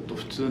こがちょっと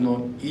普通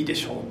のいいで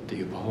しょうって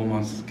いうパフォーマ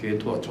ンス系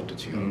とはちょっと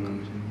違うかもしれない。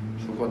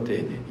そこは丁寧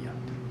にやって、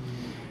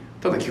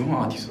ただ基本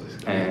はアーティストで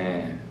すから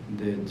ね。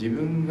で自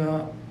分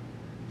が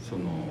そ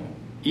の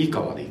いい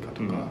か悪いか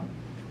とか、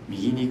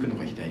右に行くの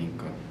か左に行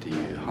くかって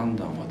いう判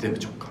断は全部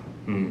直感、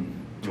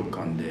直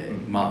感で、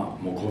も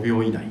う5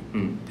秒以内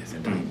です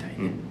ね、大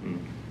体ね。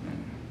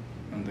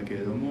なんだけ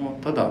れども、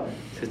ただ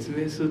説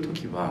明する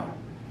時は、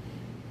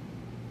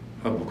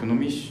僕の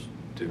ミッション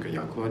というか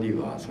役割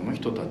はその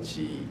人た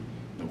ち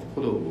の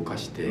心を動か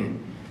して、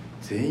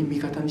全員味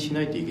方にし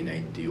ないといけない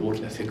っていう大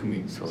きな責務、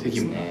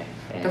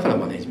だから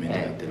マネジメント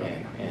やってるわけな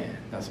んで、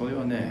だからそれ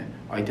はね、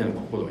相手の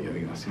心を読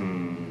みますよ。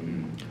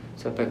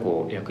やっぱり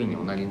役員に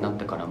おなりになっ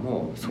てから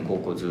もそ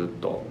こをずっ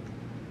と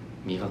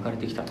磨かれ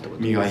てきたってこ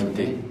とですね。磨い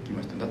てき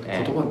ました。だって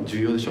言葉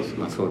重要でしょ、す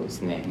ごい。そうで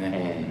すね。言葉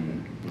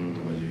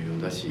重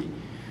要だし、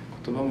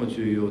言葉も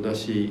重要だ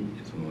し、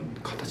その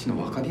形の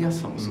分かりや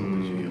すさもすごく重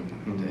要な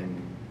の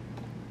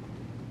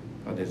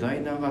で、デザ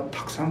イナーが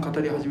たくさん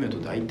語り始めると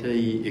大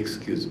体エクス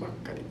キューズばっ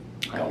かり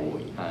が多い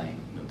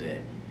の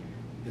で、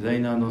デザ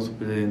イナーの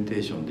プレゼンテ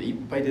ーションでいっ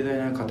ぱいデザイ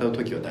ナーが語る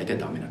時は大体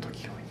ダメな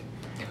時が多い。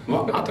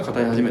わーっと語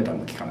り始めたら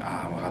もう聞かない、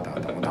ああ分かった分か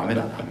った、もうダメ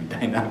だなみ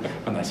たいな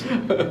話、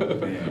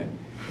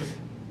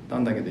な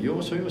んだけど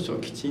要所要所を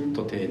きちん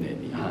と丁寧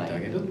に言ってあ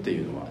げるって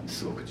いうのは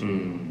すごく重要だ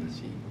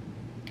し、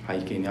背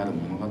景にある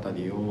物語をやっ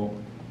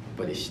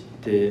ぱり知っ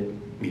て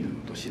みるの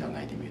と知ら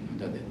ないで見るの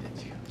では全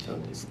然違う。そう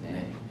です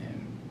ね。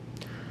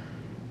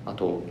あ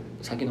と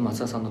最近の松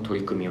田さんの取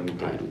り組みを見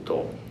ている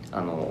と、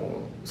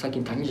最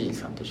近谷尻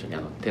さんと一緒に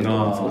店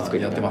舗を作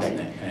りやってます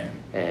ね。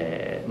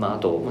あ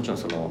ともちろん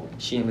その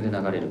CM で流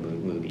れる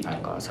ムービー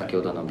とか、先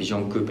ほどビジョ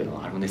ンクーペの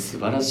あれもね、素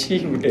晴らし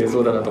い映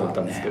像だなと思っ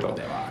たんですけど、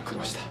では苦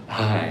労した。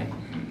はい。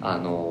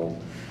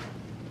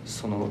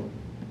その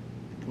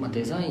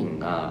デザイン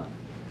が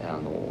いわ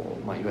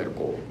ゆる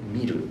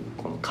見る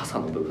この傘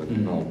の部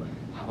分の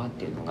幅っ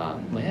ていうのが、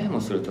ややも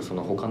するとそ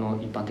の他の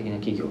一般的な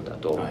企業だ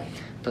と、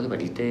例えば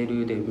リテー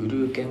ルで売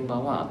る現場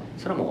は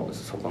それはもう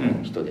そこ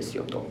の人です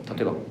よと、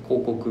例えば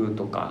広告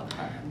とか、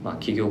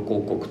企業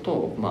広告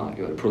と、いわ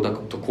ゆるプロダ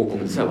クト広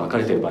告でさえ分か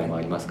れてる場合も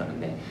ありますから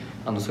ね、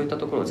そういった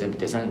ところを全部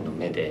デザインの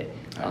目で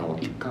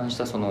一貫し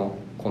たその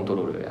コント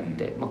ロールをやっ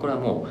て、これは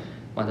もう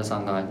前田さ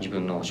んが自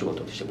分のお仕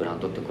事としてブラン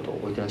ドってことを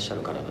置いてらっしゃ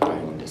るからだと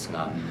思うんです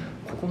が、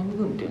ここの部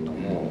分っていうの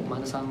も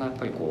前田さんがやっ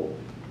ぱりお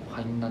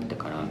入りになって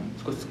から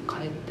少し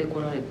変えてこ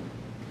られ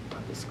た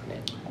んですか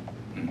ね。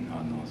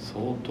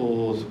相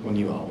当そこ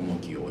には重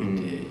きを置い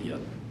てやっ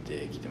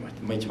てきてまし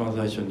て、一番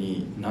最初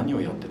に何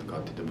をやってるか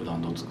って言ってブラ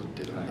ンドを作っ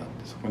てるんだって、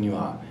そこに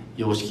は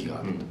様式が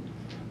ある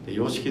と、で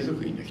様式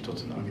作りの一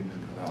つなわけですか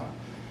ら、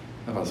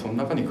だからその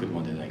中に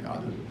車デザインがあ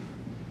るっ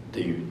て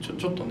いうち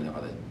ょっとね、だ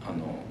から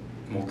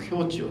目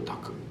標値を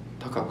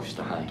高くし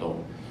たのと、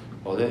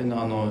我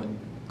々の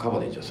カバ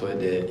レッジはそれ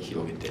で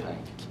広げて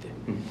きて、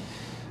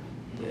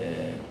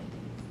で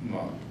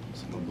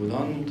そのブラ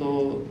ン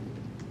ド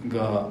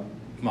が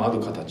ある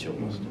形を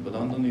持つと、ブ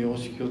ランドの様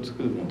式を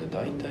作るものって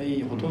大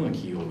体ほとんどの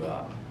企業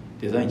が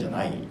デザインじゃ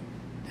ない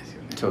です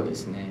よね。そうで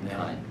すね。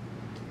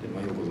よ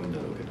くご存知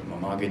だろうけど、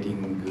マーケティ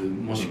ング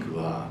もしく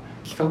は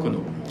企画の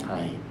方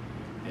に、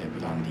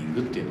ブランディン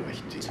グっていうのが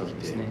ひっついて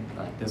きて、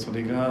でそ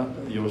れが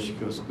様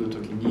式を作る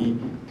時に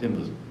全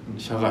部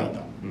社外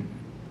の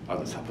あ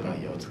るサプラ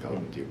イヤーを使うっ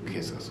ていうケ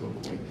ースがすご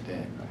く多いの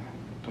で、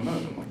となる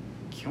と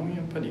基本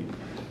やっぱり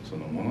そ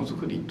のものづ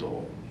くり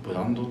とブ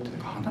ランドっていう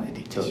のが離れて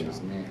いってしまう。そうで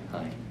すね。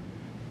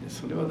で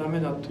それはダメ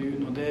だとい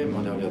うので、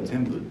我々は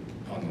全部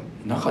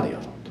中でや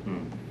ろうと。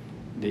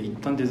で一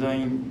旦デザ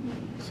イン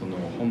その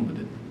本部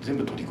で全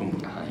部取り込む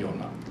よう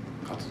な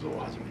活動を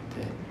始め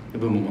て、で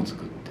部門も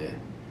作って、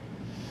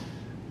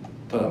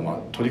ただ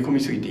取り込み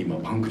すぎて今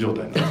パンク状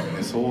態なんで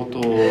すよね。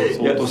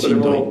相当し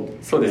んど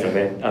い。そうですよ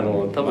ね。多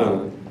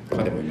分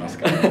彼もいます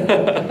から、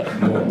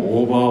も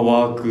うオーバー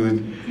ワーク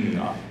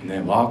な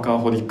ね、ワーカー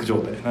ホリック状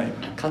態じゃない。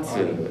かつ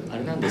あ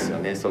れなんですよ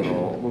ね。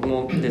僕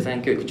もデザイ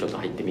ン教育ちょっと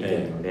入ってみて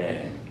るの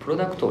で、プロ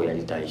ダクトをや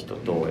りたい人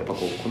とやっぱこ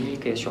うコミュニ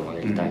ケーションを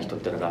やりたい人っ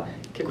ていうのが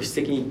結構質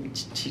的に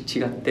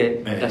違っ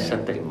ていらっしゃ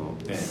ったりも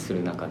す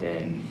る中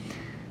で、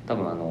多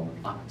分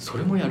そ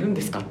れもやるん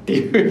ですかって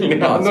いうふうにね、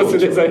反応する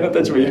デザイナー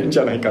たちもいるんじ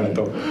ゃないかな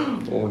と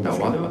思うんです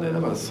けど、我々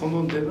だからそ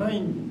のデザイ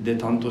ンで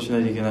担当しな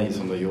いといけない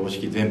その様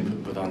式全部、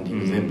ブランディン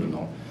グ全部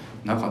の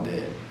中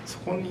で、そ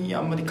こに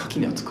あんまり垣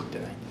根は作って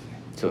ないんですね。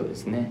そうで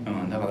すね。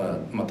だから、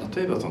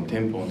例えばその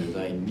店舗のデ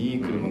ザインに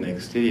車のエ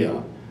クステリア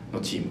の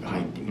チームが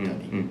入ってみたり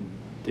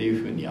ってい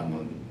うふうに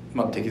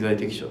適材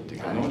適所ってい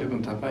うか、能力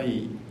の高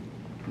い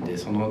で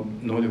その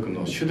能力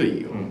の種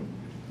類を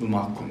う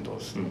まく混同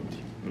するって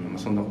いう、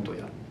そんなことを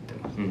やって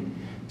ます。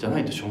じゃな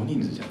いと少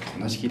人数じゃこ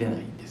なしきれない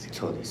んですよ。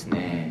そうです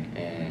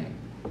ね。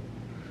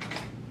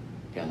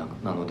いや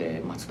なの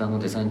でマツダの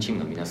デザインチーム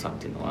の皆さんっ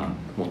ていうのは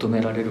求め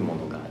られるも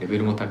のがレベ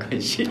ルも高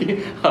いし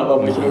幅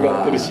も広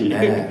がってるし、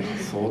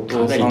相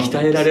当かなり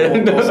鍛えられ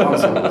るんだ。相当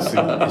酸素が薄い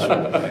でしょ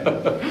う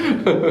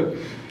ね。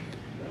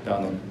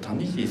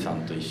谷地さ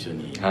んと一緒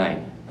に、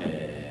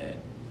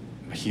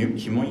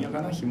ひもんや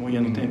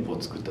の店舗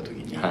を作った時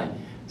に、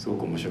すご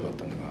く面白かっ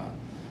たの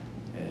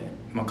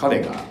が、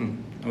彼が、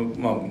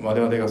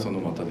我々がその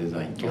またデ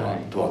ザインとは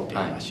っていう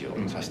話を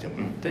させても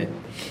らって、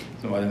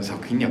その我々の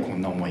作品にはこ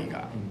んな思い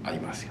があり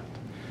ますよ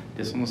と。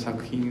でその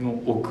作品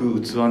を置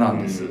く器な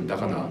んです、だ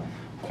から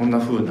こんな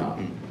風な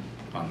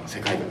世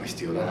界観が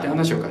必要だって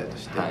話を彼と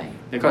して、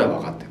で彼は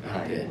分かってく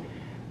れて、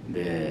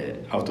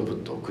でアウトプッ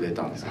トをくれ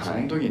たんですけど、そ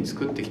の時に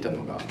作ってきた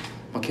のが、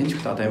建築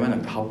って当たり前なん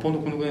だけど発砲の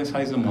このぐらいの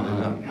サイズのモデル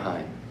なんで、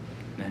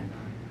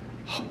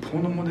発砲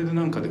のモデル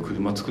なんかで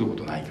車作るこ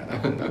とないから、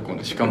今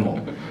度しかも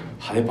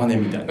晴れパネ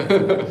みたいな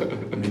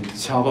めっ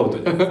ちゃアバウト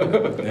じゃない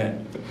ですか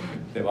ね。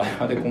で我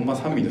々コンマ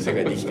3ミリの世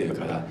界で生きてる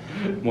から、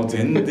もう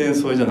全然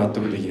それじゃ納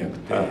得できなく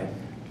て、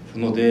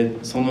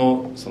そ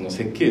の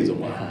設計図を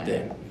もらっ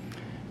て、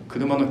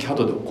車の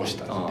CAD で起こし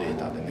たデー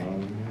タでね、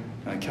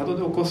CAD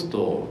で起こす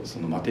とそ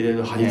のマテリア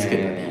ル貼り付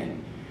けたり、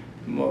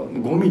もう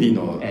5ミリ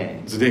の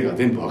ズレが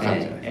全部わか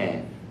るじゃないで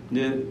すか。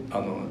で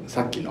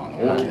さっきの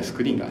大きなス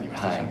クリーンがありま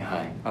したでしょ、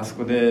あそ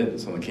こで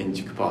その建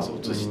築パーツを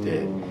映し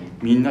て、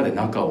みんなで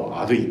中を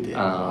歩いて、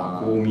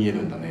こう見え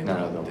るんだねと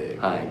かって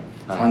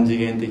3次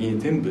元的に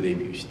全部レ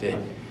ビューして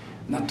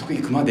納得い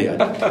くまでやる。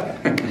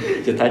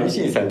じゃあ谷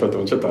新さんにとって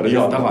もちょっとあれです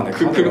ね。いやだからね、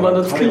車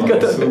の作り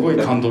方すごい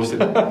感動し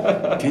てる。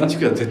建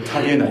築では絶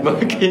対ありえない。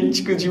建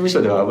築事務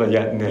所ではあんまり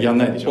やん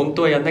ないでしょ。本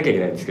当はやんなきゃいけ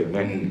ないんですけど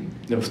ね。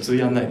でも普通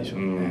やんないでしょう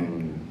ね。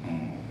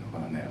だ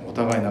からね、お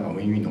互いなんか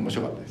無意味に面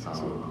白かったですよ。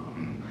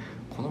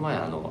この前ア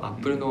ッ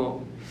プルの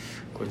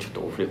これちょっ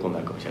とオフレコにな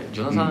るかもしれない、ジ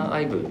ョナサン・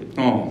アイブ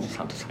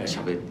さんと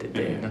喋って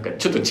て、なんか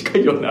ちょっと近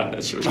いような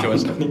話をしてま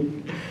したね。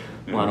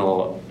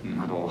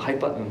ハイ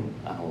パー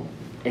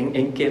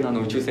円形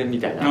の宇宙船み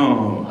たいな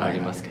のがあり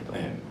ますけど、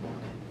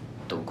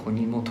どこ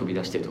にも飛び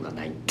出してるとか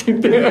ないって言っ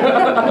て近いな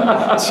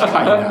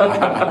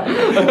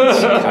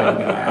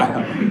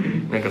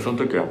なんかその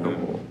時は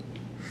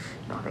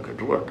なんだっけ、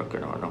どうやったっけ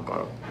な、なん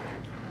か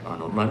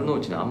丸の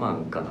内のアマ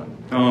ンかなん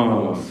か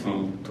のスイ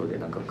ートで、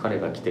なんか彼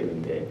が来てる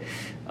んで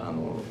な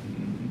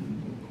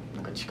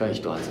んか近い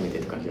人を集めて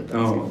って感じだった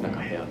んですけど、なんか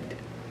部屋って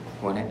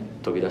ここはね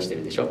飛び出して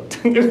るでしょって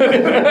気に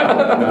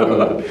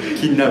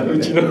なる、ね、う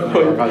ちの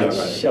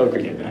社屋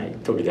にはない、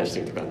飛び出して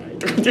るとかない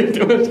とかって言って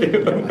ましたけ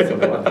ど、もう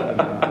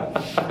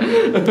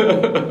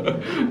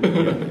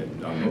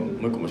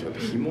一個面白かっ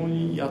た、ひも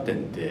んや店っ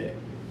て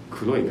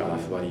黒いガラ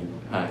ス張り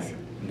なんですよ、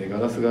でガ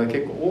ラスが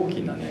結構大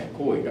きなね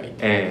工芸がい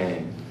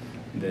て、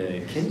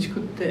で建築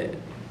っ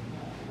て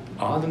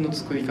アールの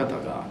作り方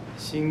が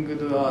シング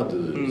ルアー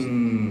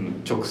ル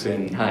直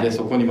線で、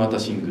そこにまた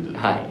シングル、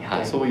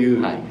そうい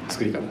う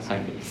作り方です、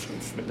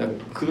だから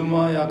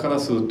車屋から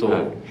すると、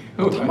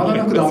たまら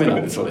なくダメな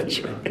んですよね。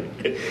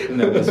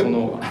そ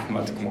の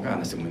細かい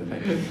話してごめんな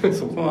さい、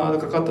そこのアール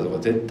かかったとか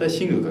絶対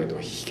シングルかけたと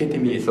か引けて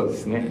見える。そうで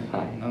すね、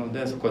なの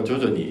でそこは徐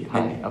々に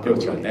アプロー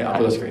チがね、ア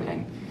プローチが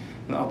ね、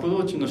アプロ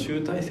ーチの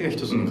集大成が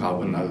一つのカー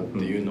ブになるって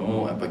いう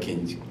のをやっぱり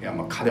建築、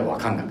彼は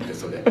分かんなくて、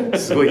それ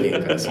すごい限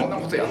界で、そんな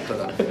ことやった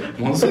ら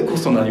ものすごいコ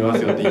ストになりま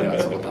すよって言いなが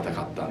らそこ戦っ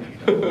たんだ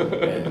け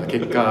ど、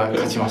結果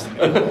勝ちまし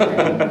たね。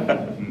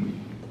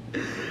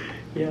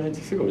いいや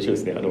すごい面白い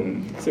ですね。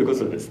それこ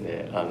そです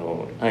ね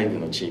IVE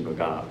のチーム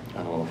が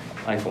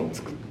iPhone を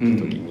作った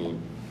時に、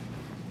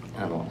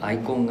アイ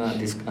コンが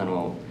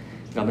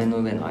画面の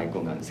上のアイコ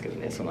ンがあるんですけど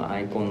ね、そのア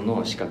イコン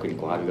の四角に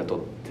Rが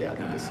取ってあ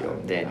るんですよ。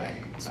で、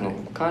その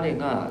彼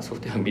がソ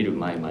フトウェアを見る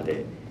前ま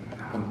で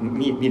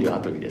見る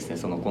後にですね、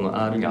こ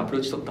の R にアプロ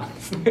ーチ取ったん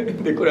ですね。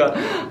でこれは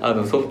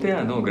ソフトウ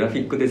ェアのグラフ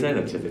ィックデザイナ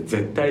ーとして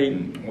絶対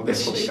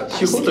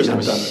仕事じゃ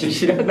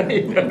知らな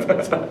いんだと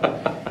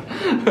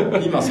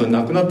今それ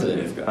なくなったじゃな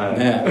いですか、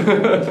ね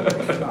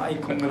アイ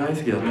コンが大好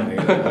きだったん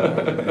だけ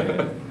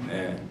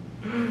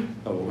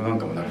ど、僕なん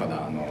かもだか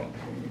ら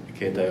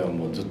携帯は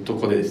もうずっと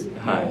これです、もう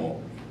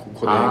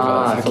これ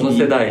からその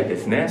世代で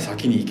すね。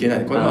先に行けな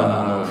い。これ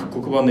は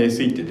復刻版の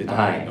SE って出たん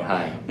だけど、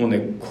もう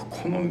ね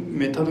この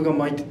メタルが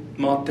回っ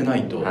てな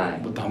いともう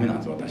ダメなん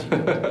です私な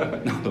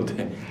の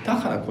でだ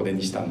からこれ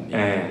にしたのに、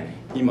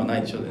今な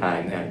いでしょうね、な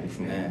いです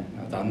ね。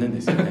残念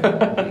ですよね本当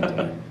に、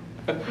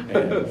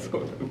そ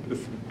うなんで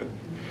すね。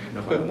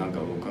だからなんか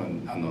僕は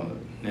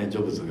ジ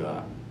ョブズ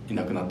がい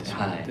なくなってし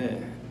まって、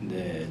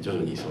で徐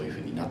々にそういうふ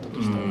うになった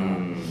としたら、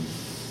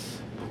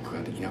僕が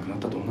いなくなっ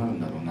たらどうなる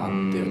んだろうな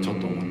ってちょっ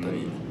と思った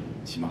り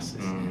します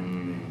ですね。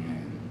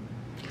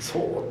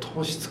相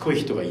当しつこい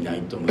人がいな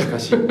いと難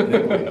しいよねこう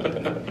いうのって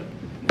ね。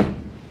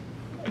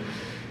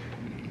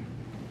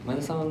前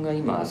田さんが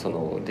今そ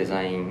のデ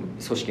ザイン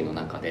組織の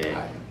中で、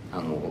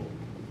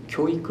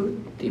教育っ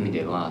ていう意味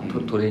では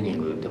トレーニン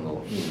グで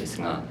もいいんで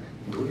すが、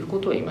どういうこ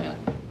とを今重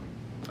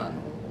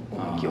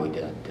きを置い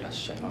てやってらっ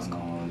しゃいますか？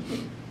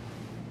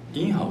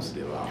インハウス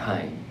では、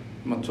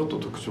ちょっと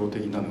特徴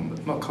的なの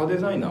が、カーデ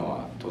ザイナー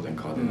は当然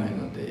カーデザイ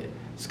ナーで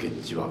スケ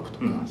ッチワークと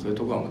か、そういう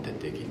ところは徹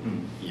底的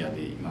にや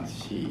りま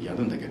すし、や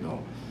るんだけど、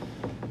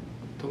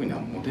特に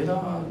モデ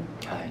ラ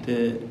ーっ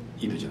て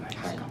いるじゃないで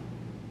すか、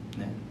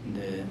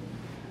で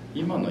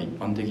今の一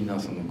般的な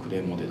そのクレ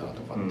ーンモデラー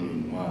とかってい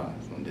うのは、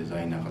そのデ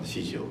ザイナーから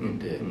指示を受け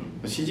て、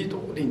指示通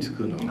りに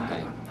作るのがモデ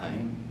ラーなんですね。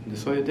で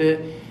それ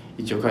で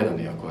一応彼ら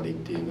の役割っ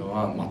ていうの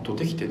は全う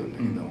できてるんだ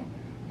け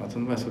ど、そ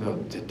の場合それは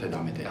絶対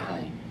ダメで、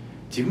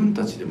自分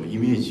たちでもイ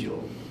メージを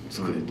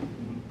作れと、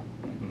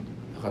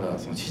だから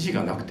その指示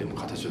がなくても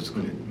形を作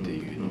れって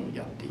いうのを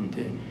やってい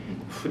て、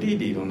フリー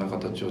でいろんな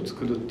形を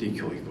作るっていう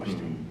教育をし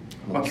てる。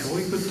教育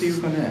ってい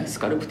うかね、ス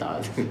カルプ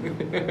タ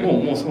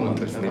ーもうそうなん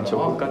ですね。ア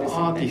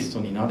ーティスト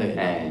になれ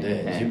なの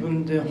で、自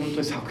分で本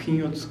当に作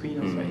品を作り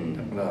なさい。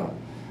だから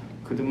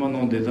車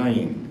のデザ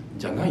イン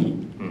じゃない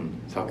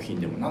作品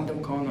でも何で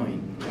も構わ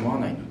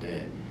ないの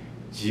で、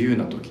自由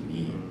な時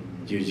に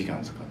自由時間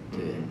使って、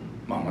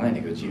あんまないんだ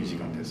けど自由時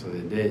間でそ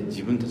れで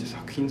自分たちで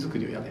作品作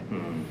りをやれ、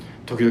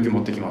時々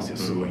持ってきますよ、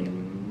すごいの、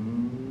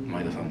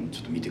前田さんち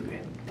ょっと見てく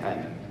れ、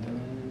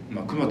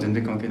車は全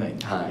然関係ないん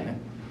ですけどね、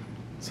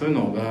そういう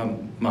のが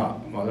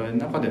我々の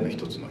中での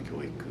一つの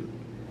教育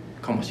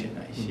かもしれ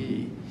ない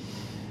し、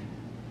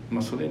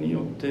それに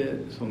よって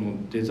その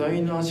デザ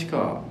イナーし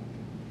か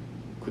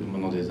車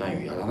のデザイン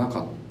をやらな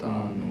かった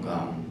の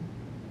が、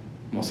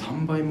もう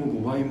3倍も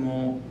5倍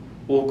も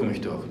多くの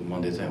人が車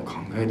のデザインを考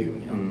えるよう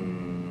になる。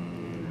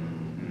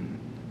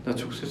だか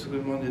ら直接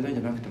車のデザイン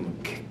じゃなくても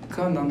結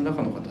果何ら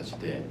かの形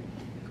で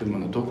車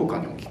のどこか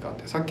に置き換わっ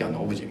て、さっきオ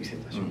ブジェ見せ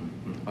たでしょ、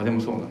あれ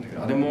もそうなんだけ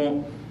ど、あれ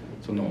も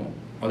その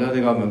我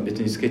々が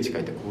別にスケッチ書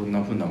いてこん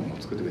な風なものを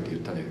作ってくれって言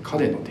ったんだけど、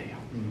彼の提案、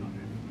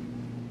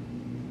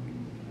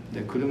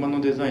で車の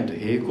デザインと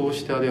並行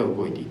してあれは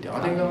動いていて、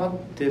あれがあっ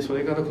てそ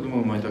れから車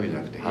が生まれたわけじゃ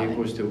なくて並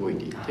行して動い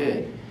てい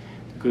て、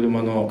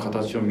車の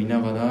形を見な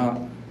がら、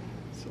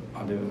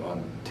あれは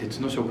鉄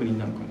の職人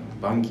なのか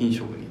な、板金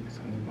職人です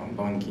よね、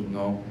板金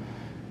の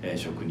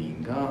職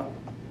人が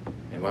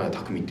我々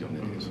匠って呼ん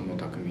でるんだけど、その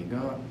匠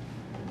が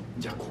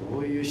じゃあこ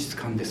ういう質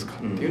感ですかっ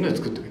ていうのを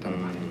作ってくれたの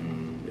がね、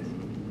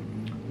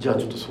じゃあ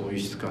ちょっとそういう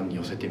質感に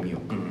寄せてみよ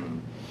うか、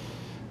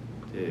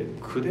で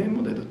クレーン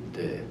モデルっ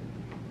てやっ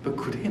ぱり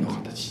クレーンの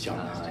形しちゃう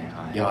んですよ、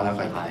柔ら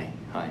かいか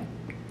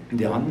ら、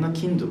であんな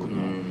金属の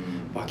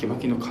バキバ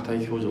キの硬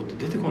い表情っ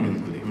て出てこないんで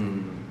す、クレー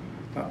ン、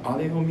あ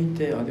れを見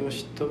てあれを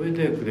知った上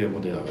でクレーン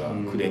モデラ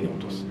ーがクレーンに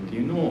落とすって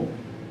いうのを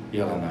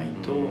やらない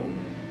と、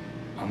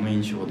あの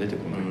印象が出て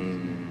こない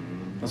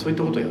んです、そういっ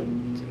たことをやってま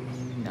す。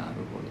なる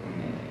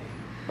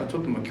ほどね。ちょ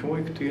っと教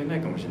育と言えな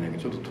いかもしれないけ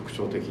ど、ちょっと特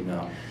徴的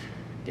な、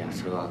いや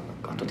それは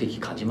圧倒的に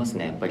感じます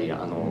ね。やっぱり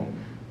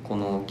こ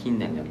の近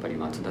年のやっぱり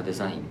マツダデ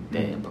ザインっ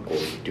てやっぱこ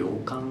う量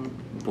感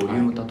ボリュ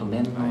ームだと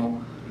面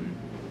の、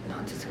な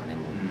んですかね、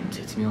もう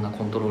絶妙な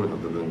コントロールの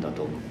部分だ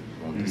と思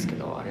うんですけ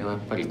ど、あれはや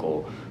っぱり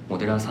こうモ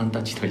デラーさん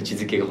たちの位置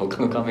づけが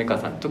他のカーメーカ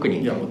ーさん、特に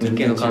日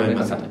系のカーメー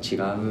カーさんと違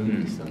う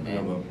んですよね。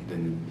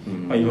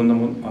いろんな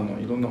本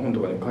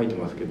とかでも書いて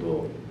ますけ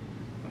ど、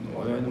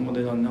我々のモ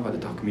デラーの中で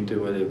匠と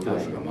言われるクラ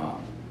スが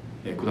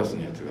クラス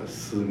のやつが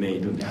数名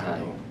いるんですけど、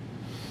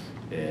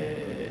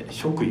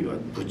職位は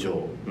部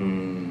長、読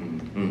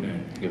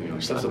み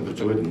ました。部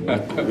長よりも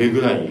上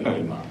ぐらいを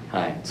今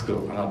作ろ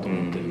うかなと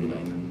思ってるぐら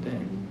いなんで、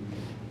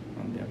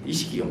意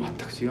識が全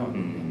く違う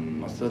ん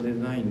で、マツダデ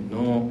ザイン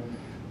の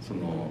そ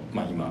の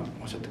今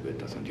おっしゃってくれ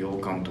たその量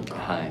感と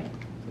か、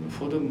そ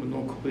のフォルム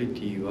のクオリテ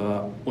ィ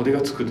は俺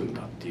が作るん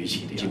だっていう意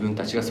識で自分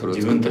たちがそれを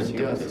作ってるっ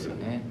てことですよ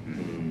ね。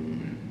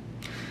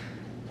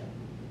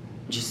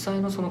実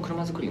際のその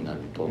車作りになる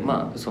と、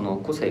まあその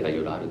個性がい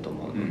ろいろあると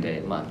思うの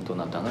で、まあど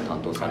なたが担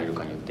当される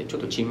かによってちょ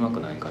っとチームワーク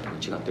のやり方も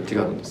違ってると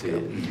思うんですけど、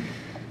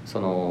そ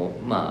の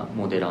まあ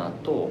モデラー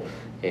と、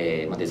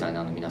まあ、デザイ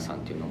ナーの皆さんっ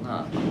ていうの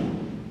が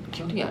基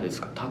本的にあれで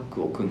すか、タッ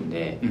グを組ん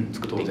で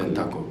作っていく、当然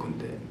タッグを組ん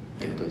でっ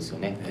てことですよ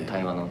ね。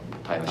対話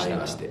しな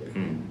がらして、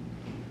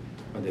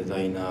デザ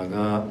イナー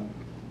が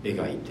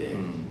描いて、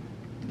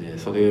で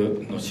それの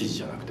指示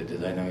じゃなくてデ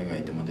ザイナーが描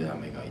いてモデラ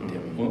ーが描いて、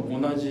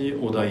同じ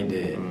お題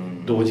で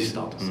同時ス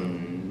タートする、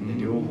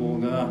で両方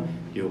が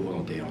両方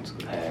の提案を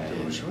作ってきて、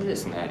面白いで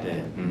すね。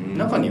で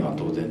中には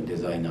当然デ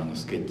ザイナーの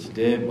スケッチ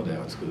でモデラ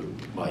ーが作る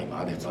場合も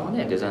あれば、それは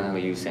ねデザイナーが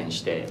優先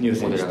して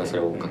モデラーがそ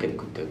れを追っかけてい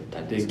くってタ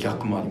イプですで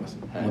逆もあります、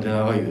モデ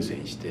ラーが優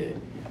先して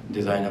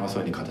デザイナーがそ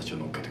れに形を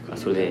乗っけてくる、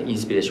それでイン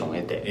スピレーションを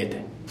得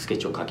てスケッ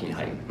チを書きに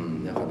入る、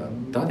だから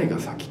誰が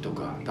先と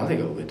か誰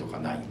が上とか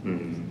ない、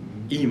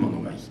いいも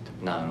のがいい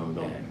と。なるほ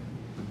ど、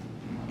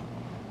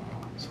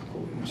そこ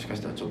もしか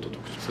したらちょっと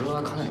特徴、それ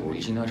はかなりオリ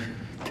ジナル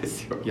で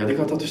すよ。やり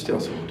方としては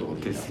その通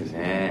りです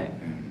ね。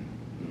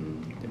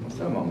でも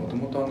さ、もと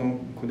もと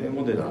クレー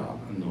モデラ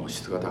ーの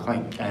質が高い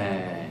の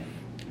で、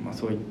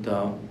そういっ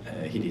た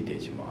ヘリテー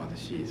ジもある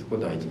し、そこを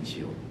大事にし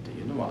ようって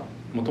いうのは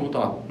もとも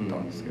とあった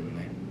んですけど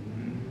ね、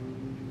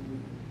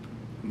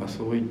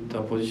そういっ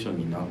たポジション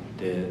になっ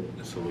て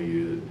そう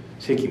いう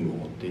責務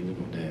を負っている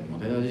ので、モ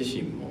デラー自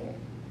身も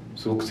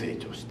すごく成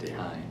長して、やっ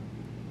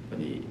ぱ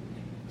り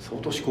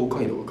相当思考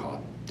回路が変わ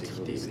って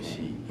きているし、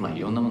い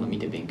ろんなものを見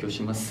て勉強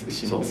します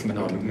し、そうだ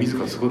から自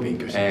らすごい勉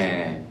強してます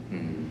ね。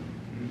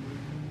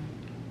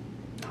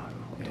なる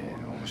ほ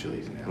ど、面白い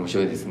ですね。面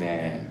白いです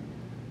ね。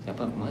やっ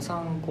ぱ前さ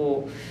ん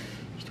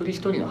一人一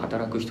人の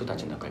働く人た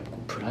ちの中に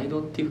プライ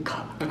ドっていう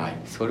か、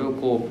それ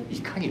を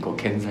いかに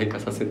顕在化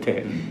させ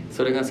て、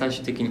それが最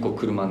終的に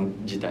車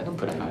自体の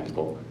プライドに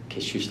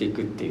結集してい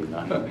くっていうよ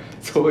うな、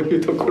そうい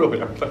うところを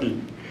やっぱり、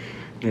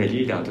ね、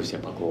リーダーとして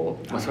やっ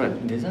ぱそれは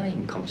デザイ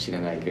ンかもしれ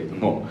ないけれど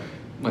も、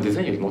デザ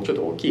インよりもうちょっ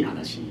と大きい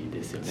話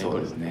ですよね。そう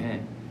です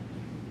ね。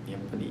や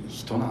っぱり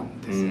人なん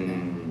ですよね、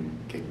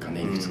結果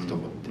ね行き着くと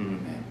こっていうの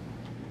はね。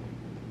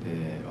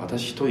で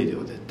私一人で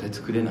は絶対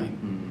作れないもんな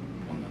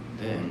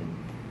ので、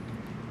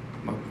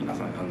皆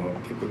さん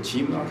結構チ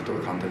ームワークとか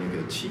簡単に言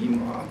うけど、チー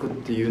ムワークっ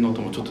ていうの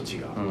ともちょっと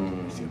違う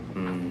んですよ。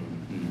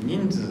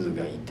人数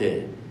がい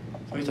て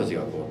その人たち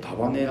が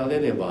束ねら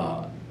れれ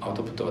ばアウ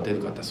トプットが出る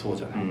かってそう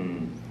じゃない。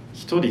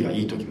一人が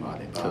いい時もあ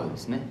れば、そうで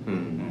すね。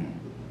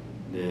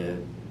で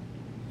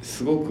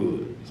すご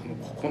く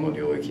ここの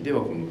領域で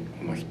はこ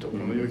の人、こ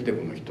の領域で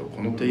この人、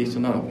このテイス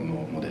トならこの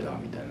モデラ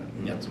ーみたい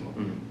なやつも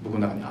僕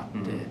の中にあ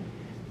っ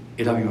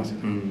て選びます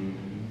よね。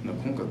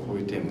今回こう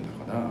いうテーマ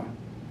だか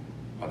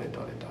らあれ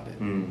とあれとあ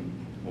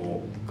れ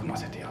を組ま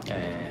せてやるとか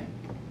ね、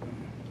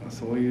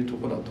そういうと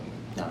こだと思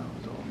う。なる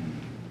ほど。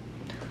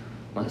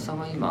前田さん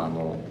は今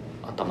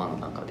頭の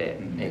中で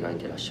描い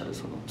てらっしゃる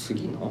その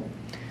次の、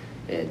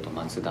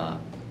松田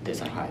デ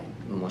ザイ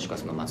ン、もしくは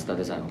その松田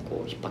デザイン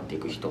を引っ張ってい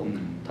く人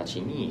たち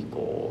に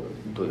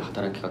どういう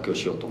働きかけを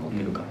しようと思っ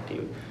てるかってい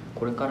う、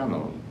これから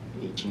の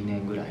1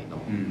年ぐらいの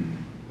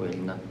おやり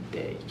になっ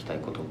ていきたい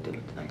ことっていうの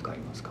って何かあ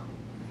りますか？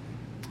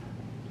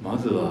ま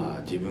ず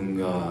は自分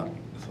が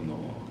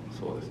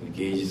そうですね、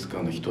芸術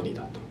家の一人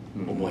だと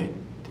思えっ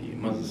ていう、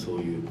まずそう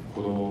いう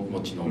心持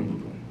ちの部分、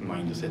マ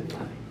インドセット、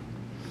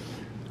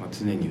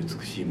常に美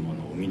しいも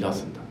のを生み出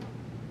すんだと、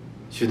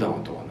手段は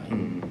問わない、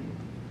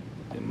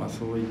で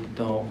そういっ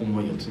た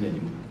思いを常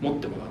に持っ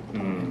てもらうこと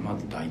がね、ま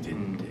ず大前提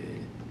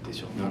で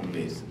しょうね、あと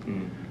ベース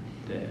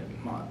で、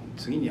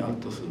次にある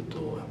とすると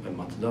やっぱり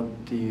松田っ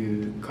て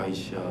いう会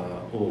社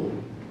を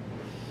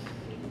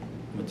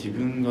自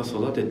分が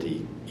育てて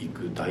い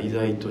く題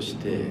材とし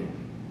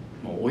て、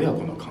親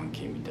子の関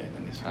係みたい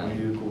なね、そう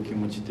いう気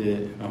持ち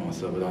で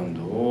松田ブラン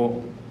ド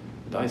を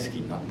大好き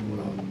になっても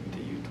らうって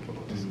いうとこ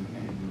ろですかね。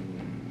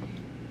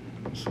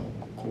そ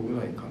こぐ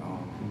らいかな。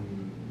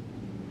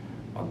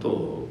あ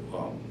と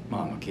は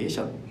経営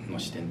者の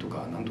視点と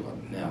かなんとか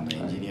ね、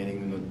エンジニアリ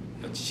ング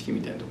の知識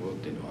みたいなところっ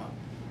ていうの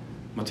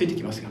は、ついて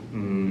きますよ、そ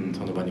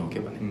の場に置け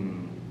ばね。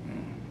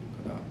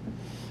ただやっ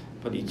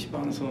ぱり一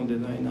番そのデ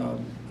ザイナ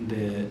ー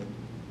で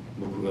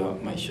僕が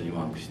一緒に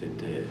ワークして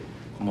て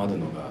困る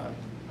のが、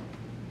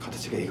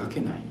形が描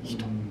けない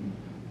人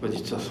は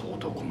実は相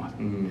当困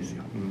るんです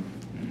よ。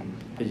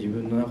で自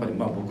分の中で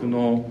僕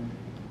の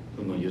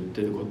その言っ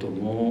てること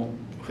も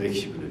フレキ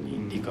シブル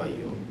に理解を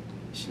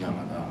しなが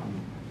ら、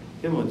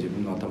でも自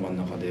分の頭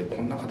の中で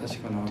こんな形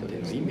かなってい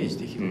うのをイメージ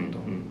できるこ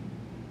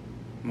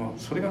と、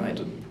それがない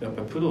とやっ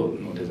ぱりプロ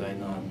のデザイ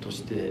ナーと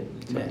して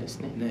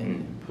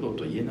プロ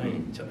と言えない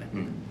んじゃないか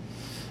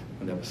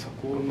な。やっぱそ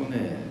この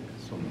ね、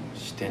その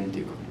視点って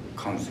いうか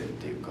感性っ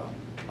ていうか、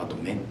あと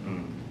目を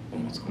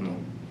持つこと、こ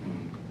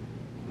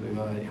れ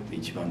がやっぱり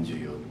一番重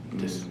要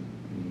です、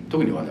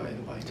特に我々の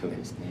場合そう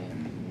ですね。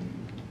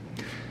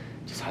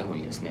最後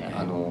にですね、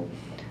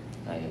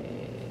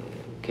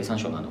経産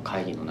省の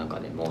会議の中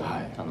でも、は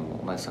い、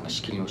前田さんが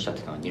しきりにおっしゃっ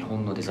てたのは日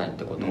本のデザインっ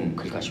てことを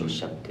繰り返しおっ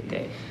しゃって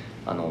て、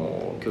今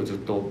日ずっ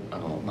と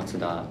マツ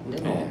ダ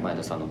での前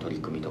田さんの取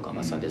り組みとか、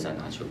マツダデザイン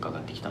の話を伺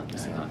ってきたんで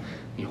すが、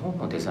日本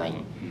のデザイ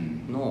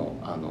ンの、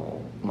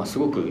す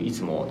ごくい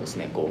つもです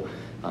ねこ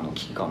う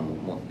危機感を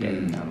持って、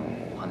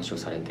お話を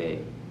され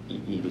て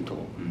いると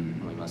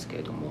思いますけ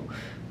れども、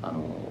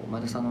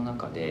前田さんの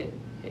中で、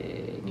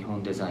日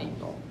本デザイン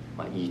の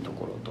いいと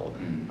ころと、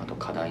あと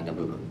課題な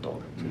部分と、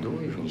どう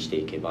いうふうにして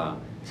いけば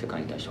世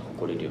界に対して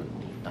誇れるように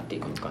なってい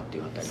くのかってい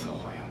うあたりの。そうよ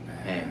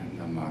ね、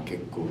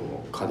結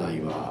構課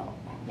題は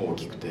大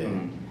きくて、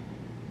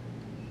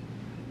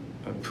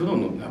プロ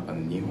のやっぱ、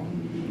ね、日本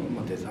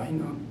のデザイ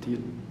ナーって言っ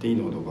ていい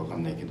のかどうか分か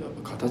んないけど、やっ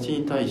ぱ形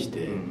に対し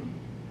て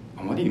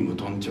あまりに無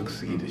頓着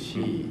すぎる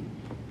し、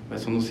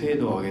その精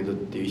度を上げる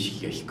っていう意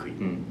識が低い。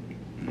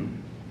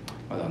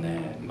まだ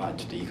ね、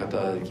ちょっと言い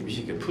方厳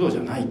しいけどプロじ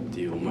ゃないって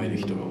いう思える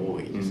人が多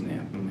いですね、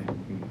やっぱね。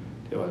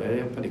で我々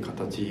やっぱり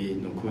形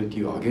のクオリテ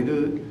ィを上げ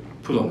る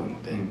プロな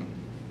ので、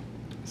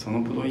そ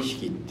のプロ意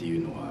識ってい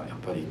うのはやっ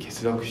ぱり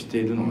欠落して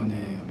いるのがね、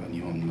やっぱ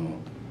日本の、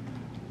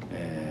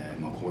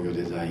工業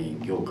デザイ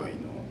ン業界の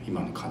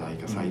今の課題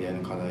が最大の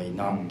課題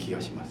な気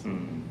がします。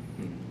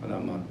ただ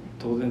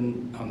当然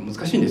難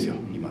しいんですよ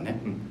今ね、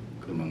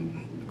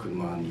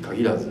車に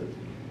限らず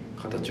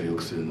形を良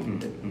くするのっ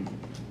て、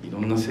いろ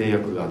んな制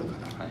約があるか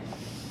ら、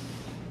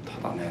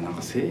ただね、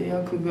制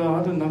約が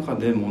ある中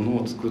でも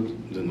のを作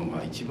るの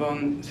が一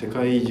番世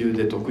界中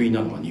で得意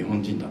なのは日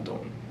本人だ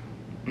と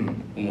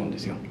思うんで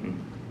すよ、ね。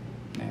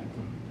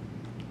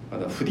だ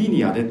からフリーに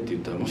やれって言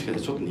ったらもしかした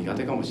らちょっと苦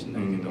手かもしれな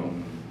いけど、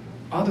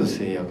ある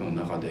制約の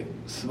中で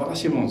素晴ら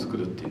しいものを作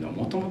るっていうのは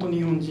もともと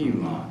日本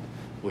人は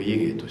お家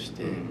芸とし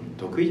て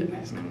得意じゃな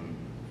いですか。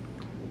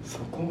そ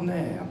こを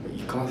ねやっぱ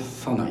生か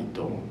さない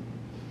と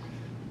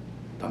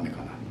ダメか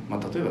な。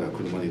例えば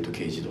車でいうと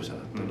軽自動車だ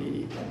った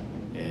り、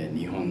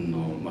日本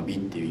の、美っ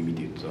ていう意味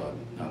で言うと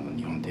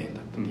日本庭園だ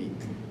ったり、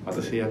あ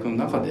と制約の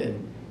中で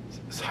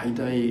最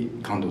大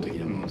感動的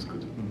なものを作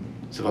る、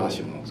素晴らし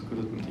いものを作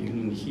るっていう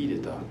のに秀で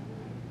た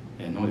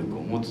能力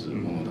を持つ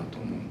ものだと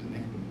思うんで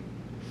ね。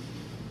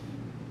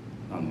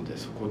なので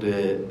そこ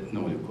で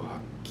能力を発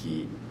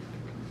揮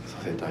さ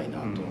せたいな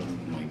と思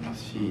いま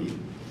すし、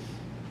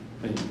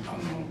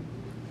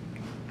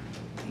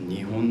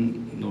日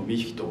本の美意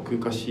識と奥ゆ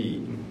かし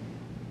い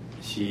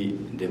し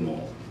で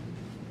も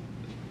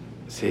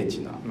精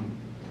緻な、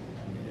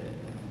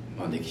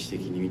歴史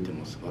的に見て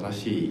も素晴ら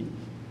しい、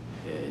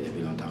レベ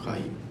ルの高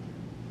い、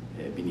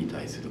美に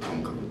対する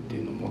感覚って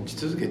いうのを持ち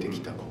続けて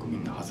きた国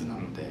民のはずな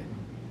ので、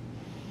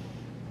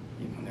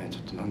今ねちょ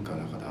っとだか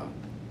ら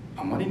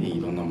あまりに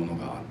いろんなもの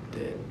があっ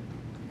て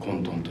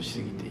混沌としす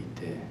ぎてい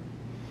て、やっ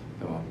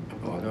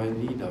ぱ我々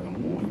リーダーが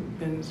もう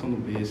一遍その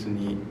ベース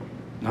に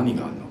何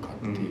があるのかっ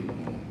ていうのを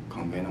考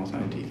え直さ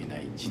ないといけな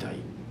い時代、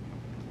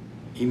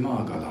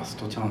今がラス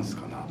トチャンス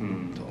かなと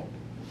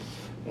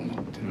思っ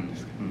てるんで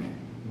すけどね。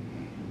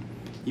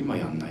今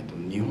やんないと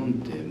日本っ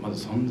てま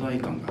ず存在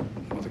感が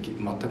また全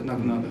くなく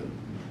なるん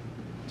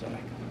じゃな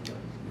いかなと。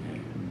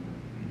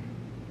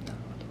なる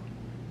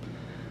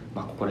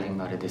ほど。ここら辺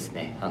があれです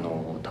ね、多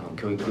分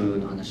教育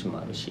の話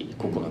もあるし、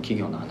個々の企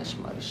業の話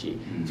もあるし、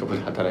そこ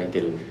で働いて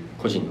る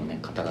個人の、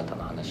方々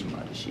の話も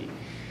あるし、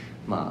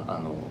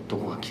ど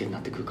こがきれいにな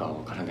ってくるかは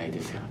分からない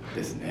ですが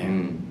ですね。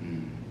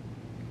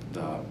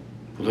だから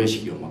プロ意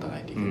識を持たな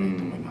いといけない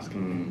と思いますけ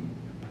どね。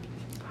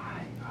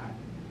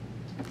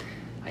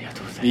ありが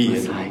とうございま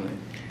す。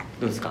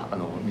どうですか、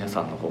皆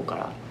さんの方か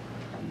ら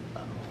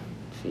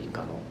追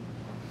加の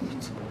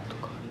質問と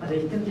か。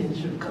一点研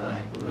修から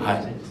お伺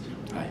いしたいんですけど、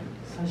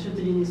最終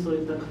的にそう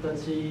いった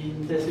形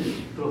に対する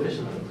プロフェッシ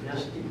ョナルを増や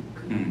してい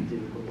くってい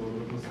うこと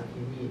の先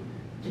に、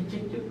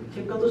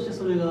結果として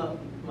それが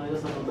前田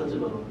さんの立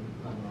場の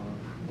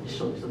ミッ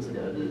ションの一つで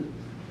ある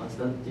マツ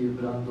ダっていう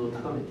ブランドを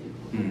高めてい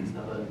くことにつ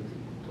ながる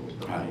という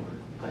ことを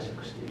解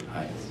釈しているん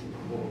ですけ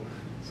ども、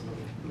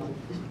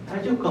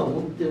大局観を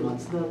持ってマ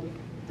ツダっ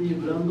てい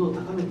うブランドを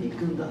高めてい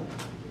くんだっ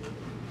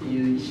て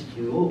いう意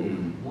識を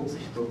持つ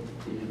人っ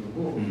ていう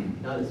のも、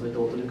やはりそういった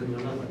お取り組み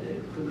の中で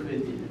増えてい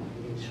る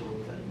印象っ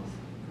てあります？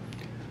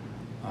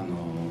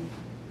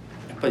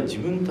やっぱり自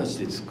分たち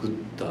で作っ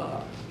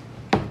た、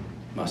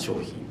商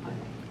品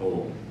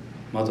を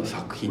まずは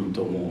作品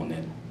と思うね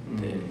っ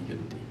て言っ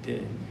てい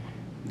て、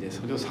で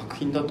それを作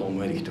品だと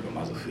思える人が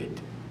まず増え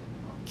て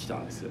きた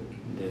んです。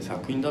で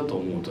作品だと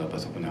思うとやっぱ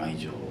りそこに愛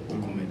情を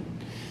込める。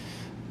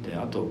で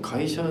あと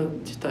会社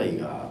自体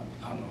が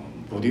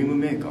ボリューム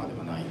メーカーで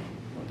はない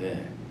の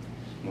で、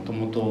もと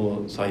も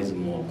とサイズ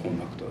もコン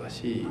パクトだ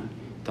し、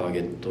ターゲ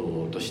ッ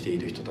トとしてい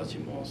る人たち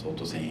も相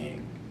当先鋭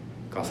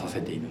化さ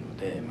せているの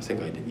で、世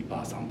界で 2%、3%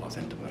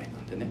 ぐらいな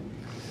んでね。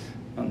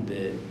なん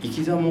で生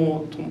き様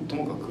をと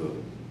もかく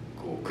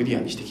こうクリア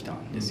にしてきた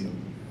んですよ。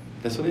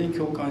でそれに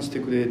共感して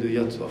くれる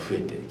やつは増え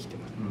てきて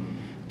ます。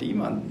で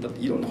今だっ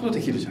ていろんなこと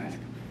できるじゃないで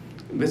すか。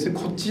別に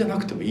こっちじゃな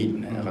くてもいいの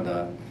ね。だか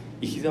ら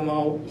生き様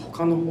を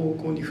他の方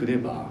向に振れ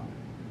ば、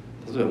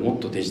例えばもっ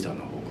とデジタル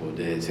な方向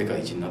で世界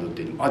一になるっ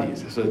ていうのもありで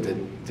すよ。それって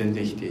全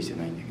然否定して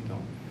ないんだけど、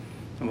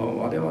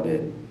我々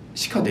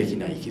しかでき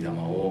ない生き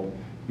様を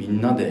みん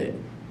なで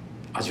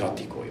味わっ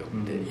ていこうよっ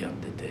てやっ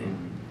てて、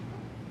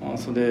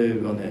それ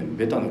はね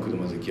ベタな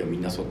車好きはみ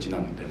んなそっちな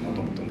のでも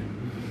ともとね、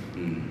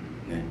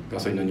ガ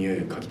ソリンの匂い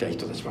を嗅ぎたい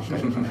人たちばっか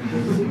りだか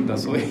ら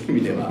そういう意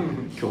味では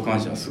共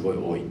感者はすごい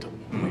多いと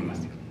思いま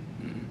すよ、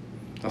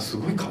だからす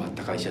ごい変わっ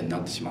た会社にな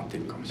ってしまってい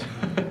るかもしれ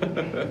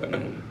な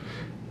い、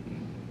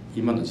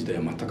今の時代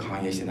は全く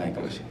反映してないか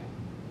もしれな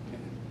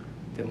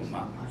い、でもま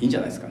あいいんじ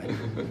ゃないですかね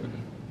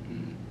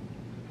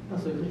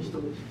そういうふうに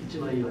一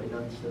枚岩にな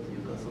ってきたという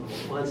か、そ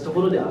の同じと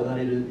ころで上が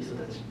れる人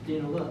たちってい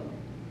うのが増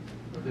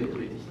えてきたと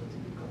いう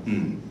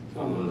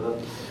か、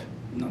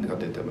なんでかっ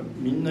て言ったら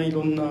みんない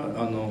ろんな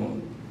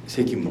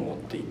責務を負っ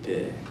てい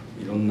て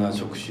いろんな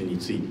職種に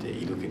ついて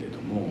いるけれ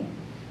ども、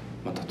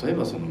例え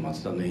ばそのマ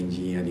ツダのエン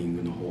ジニアリン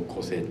グの方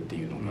向性って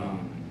いうのが、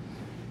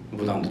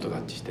ブランドと合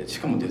致して、し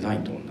かもデザイ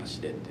ンと同じ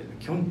でって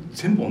基本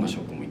全部同じ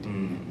方向向いてる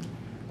ね、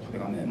これ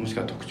がねもしか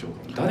したら特徴か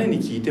も。誰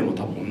に聞いても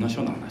多分同じ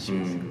ような話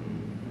ですよ、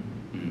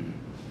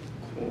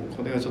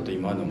これがちょっと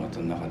今までのマツ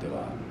ダの中で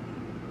は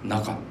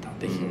なかった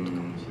出来事かもしれ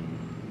な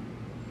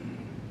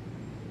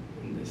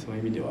い、でそうい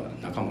う意味では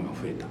仲間が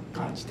増えた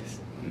感じで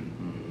す、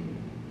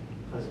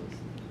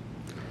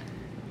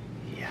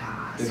い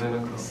やデザイナ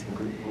ー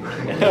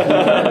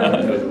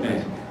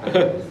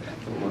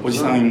おじ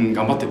さん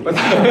頑張ってるあ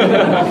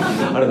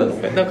れなんで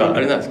すね。なんかあ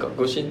れなんですか、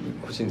ご親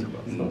族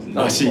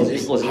らしいで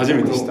す。初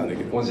めて知ったんだ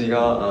けど。おじ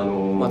が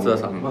松田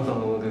さん。松田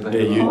のデザ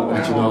イうち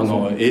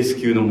のエース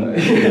級のエ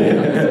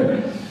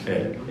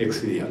ク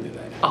ステリアデザイ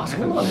ナー。あ、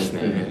そうなんです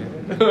ね。連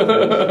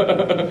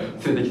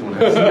れてきても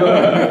らいました。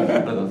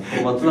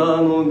松田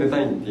のデ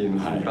ザインっていうのを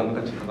ブランド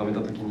価値を高めた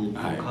ときに、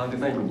カーデ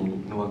ザイン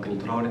の枠に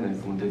とらわれない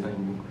そのデザインの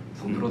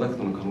そのプロダク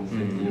トの可能性っ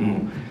ていうのを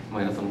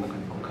前田さんの中で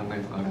考え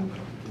とかあるんだ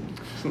ろう。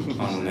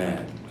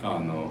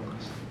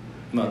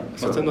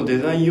松田のデ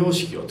ザイン様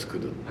式を作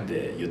るっ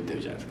て言ってる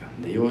じゃないですか。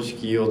で様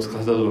式を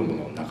司るもの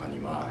の中に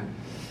は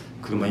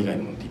車以外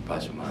のものっていっぱいあ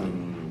るし、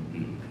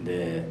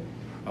で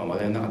我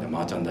々の中ではマ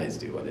ーチャンダイズ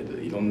と言われ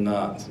るいろん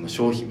なその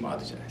商品もあ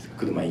るじゃないですか、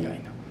車以外の。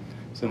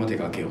それも手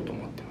掛けようと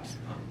思ってま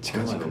す。近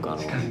々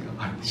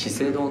資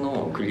生堂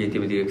のクリエイテ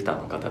ィブディレクタ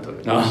ーの方と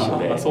一緒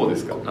で、そうで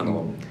すか、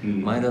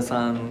前田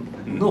さん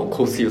の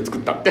香水を作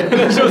ったって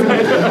話をされ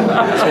て、そう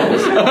で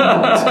す作っ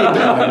て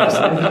もらいまし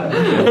たね。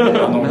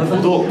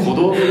鼓動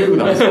フレグ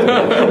ランスって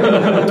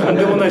とん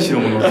でもない代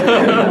物を作って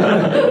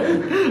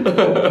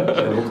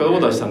僕がオ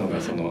ーダーしたの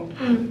がその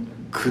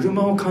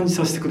車を感じ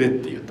させてくれっ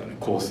て言ったね、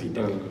香水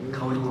で、香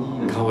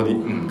り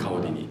に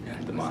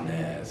まあ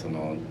ね、そ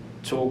の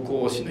調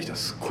香師の人は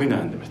すっごい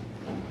悩んでました。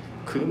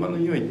車の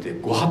匂いって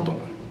ご法度な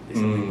んで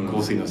すよね、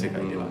香水の世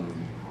界では。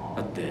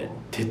だって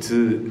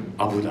鉄、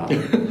油、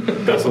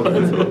ガソリ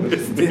ン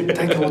絶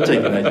対香っちゃ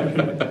いけないじゃん。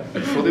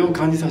それを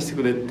感じさせて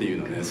くれってい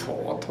うのね、相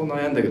当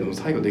悩んだけども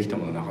最後できた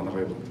ものはなかなか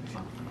良かった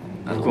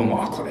です。僕は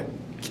もうこれ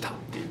来たっ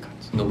ていう感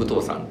じ。信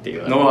藤さんってい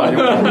う信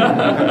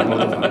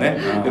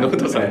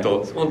藤さん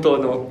と本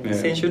当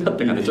先週だっ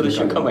たかな、ちょっと1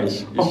週間前に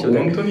一緒で、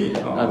本当に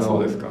そ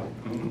うですか。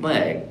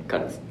前か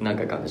ら何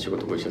回か仕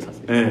事ご一緒さ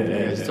せていただい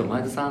て、実は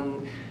前田さん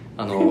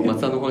松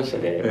田の本社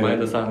で前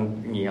田さ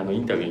んにイ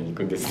ンタビューに行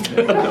くんです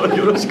よ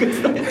ろしく伝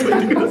えてお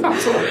いてください。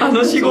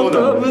仕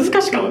事は難し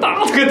かった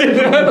とか言って信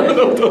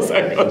藤さ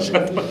んがおっし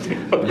ゃってました。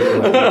言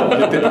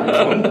って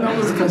た、こんな難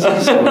しい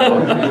仕事を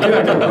受けなき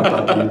ゃよ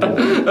かったって言って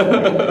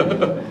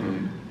た。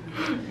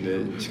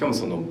でしかも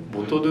その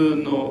ボトル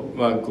の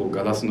はこう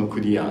ガラスのク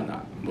リア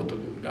なボト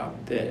ルがあっ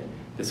て、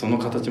でその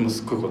形も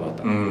すっごいこだわっ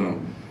たんだ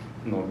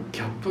けど、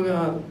キャップ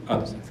があるじゃな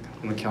いですか。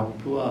このキャッ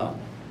プは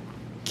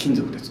金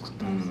属で作っ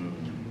たんです、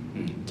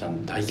ちゃん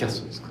とダイキャ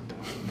ストで作って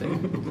ますので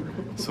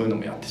そういうの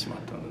もやってしまっ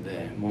たの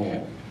で、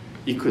も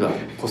ういくら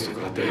コスト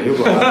かかってるかよ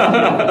くわか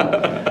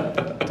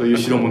らないという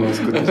代物を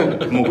作ってしま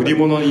う。もう売り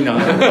物になら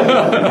ない、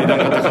値段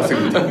が高すぎ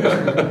て、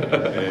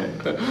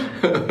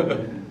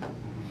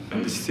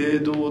資生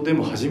堂で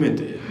も初め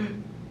て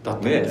だっ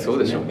たんですね。そう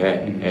でしょう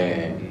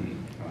ね。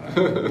お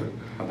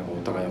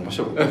互い面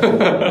白かったですね。面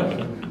白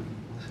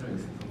いで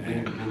すね。目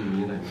に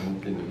見えないものっ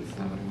ていうのにつ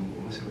ながるのも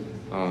面白いで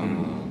す。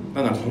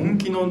だから本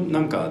気の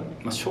なんか、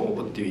勝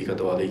負っていう言い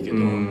方は悪いけど、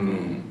やっ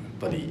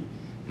ぱり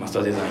マス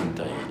ターデザイン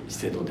対資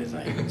生堂デザ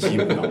インチ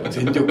ームが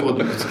全力を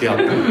ぶつけ合っ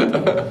てなん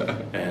か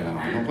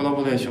コラ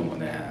ボレーションは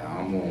ね、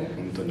もう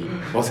本当に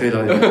忘れ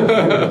られない、だか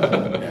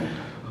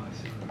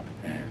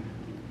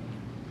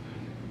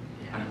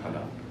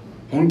ら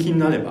本気に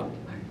なれば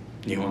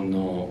日本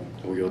の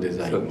工業デ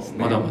ザインも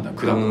まだまだ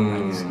クラブな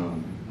んですよ。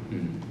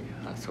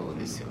そう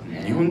ですよ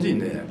ね。日本人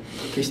ね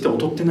決して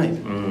劣ってないです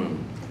よ、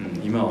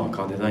今は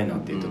カーデザイナー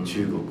っていうと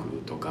中国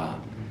とか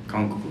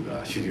韓国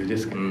が主流で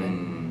すけどね、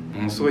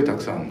ものすごいた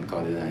くさんカ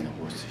ーデザイナー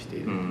放出してい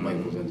る、ご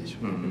存知でしょ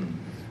う、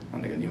な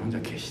んだけど日本じゃ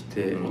決し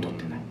て劣ってない、だ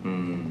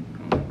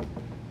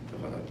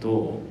からど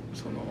う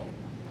その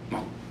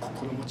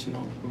心持ちの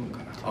部分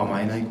かな、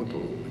甘えないこと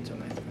じゃ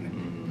ないですかね、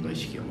意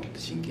識を持って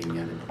真剣に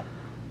やれ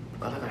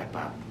ば。だからやっ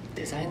ぱ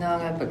デザイナー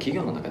がやっぱ企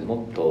業の中で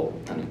もっと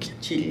きっ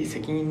ちり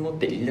責任持っ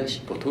てリーダー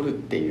シップを取る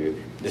っていう、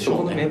そ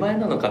この芽生え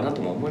なのかな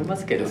とも思いま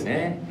すけど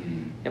ね。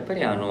やっぱ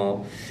り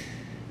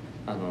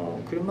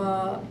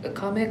車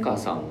カーメーカー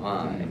さん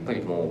はやっぱ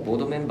りもうボー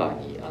ドメンバ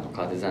ーに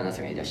カーデザイナー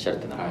さんがいらっしゃるっ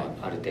ていうのは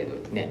ある程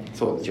度ね、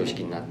常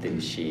識になって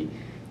るし、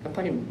やっ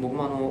ぱり僕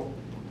も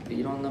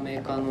いろんなメ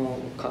ーカーの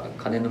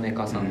家電のメー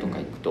カーさんとか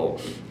行くと、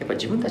やっぱり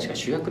自分たちが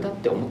主役だっ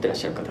て思ってらっ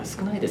しゃる方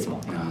少ないですも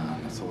ん。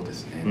そうで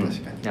すね、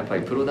確かに。やっぱ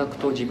りプロダク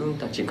トを自分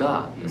たち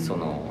がやっ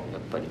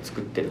ぱり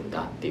作ってるん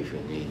だっていうふう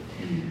に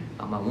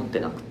あんま思って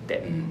なくっ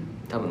て、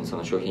多分そ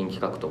の商品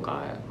企画と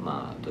か、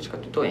どっちか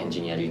というとエン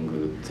ジニアリン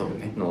グ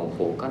の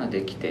方から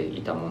できて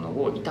いたもの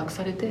を委託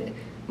されて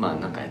なん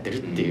かやって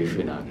るっていうふ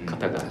うな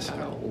方々が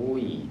多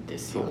いで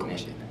すよね。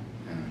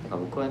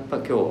僕はやっぱ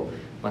今日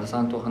和田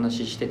さんとお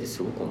話ししてて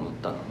すごく思っ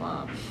たの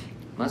は、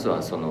まず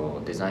はそ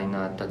のデザイ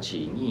ナーた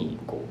ちに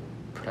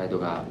プライド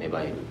が芽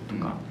生えると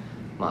か、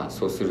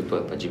そうすると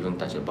やっぱ自分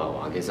たちの場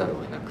を上げざるを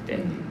得なくて、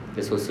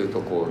でそうする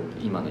と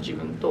今の自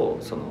分と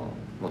その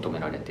求め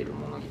られている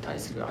ものに対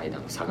する間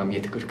の差が見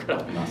えてくるか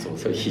ら、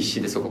それ必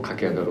死でそこ駆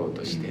け上がろう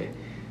として、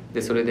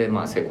でそれで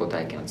成功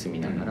体験を積み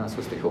ながら、そ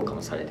うすると評価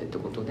もされてって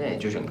ことで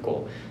徐々に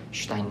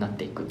主体になっ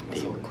ていくって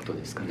いうこと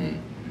ですかね。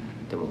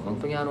でも本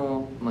当に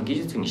技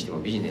術にして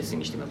もビジネス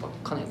にしてもやっ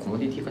ぱかなりコモ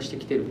ディティ化して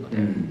きてるので、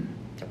や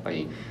っぱ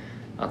り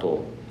あ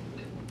と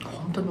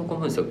本当に僕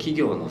思うんですよ、企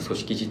業の組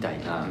織自体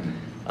が、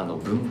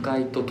分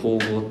解と統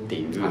合って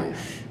いう、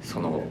そ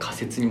の仮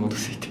説に基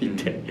づいてい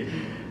て、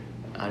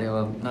あれ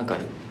はなんか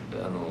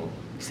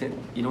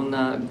いろん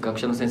な学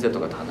者の先生と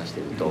かと話し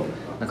てると、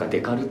なんかデ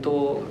カル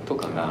トと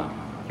かが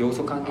要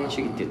素還元主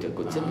義って言っ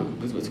て全部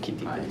ブツブツ切っ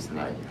ていってです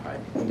ね、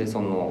で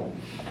その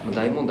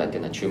大問題ってい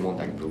うのは中問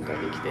題に分解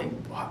できて、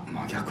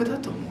真逆だ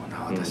と思う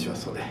な、私は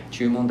それ。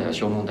中問題は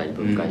小問題に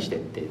分解してい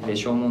って、で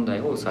小問題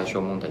を最小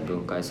問題に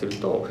分解する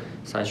と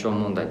最小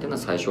問題っていうの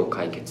は最小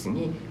解決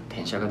に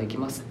転写ができ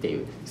ますって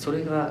いう、そ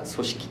れが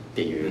組織っ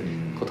ていう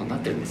ことになっ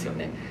てるんですよ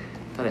ね。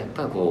ただやっ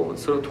ぱり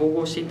それを統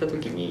合していった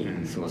時に、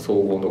その総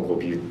合の語尾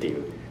ってい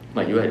う、い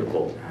わゆる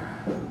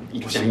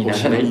一体にな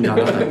らないんだ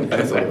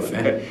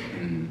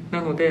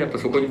なのでやっぱ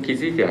そこに気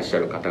づいてらっしゃ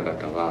る方々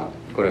は、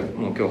これ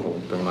もう今日本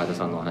当に前田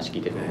さんのお話聞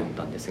いてて思っ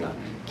たんですが、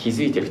気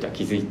づいてる人は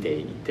気づいて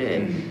い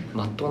て、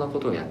まっとうなこ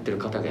とをやってる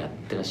方がやっ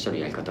てらっしゃる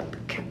やり方って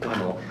結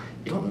構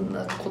いろん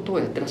なことを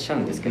やってらっしゃ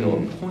るんですけど、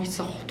本質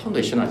はほとんど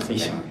一緒なんで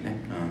すよ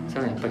ね。そ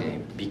れはやっぱり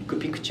ね、ビッグ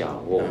ピクチャー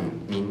を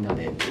みんな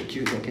ででき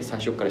るだけ最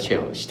初からシ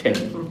ェアをして、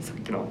さ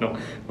っきの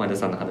前田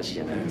さんの話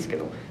じゃないですけ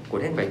ど、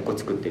レンガ1個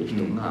作ってる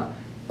人が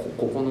こ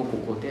このこ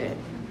こで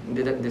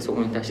そ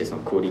こに対してそ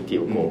のクオリテ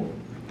ィを見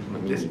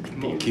に行くっ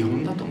ていう基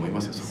本だと思い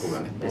ますよ、そこ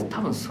がね。多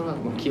分それは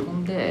もう基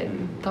本で、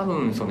多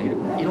分そのい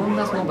ろん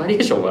なそのバリエ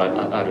ーション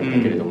があるんだ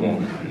けれど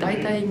も、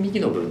大体右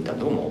の部分って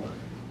どうも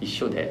一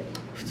緒で、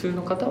普通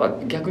の方は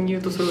逆に言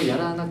うとそれをや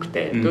らなく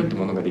てどうやって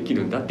ものができ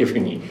るんだっていうふう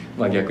に、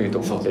逆に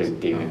言うと思ってるっ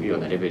ていうよう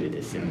なレベル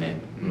ですよね。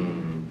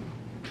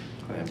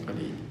やっぱ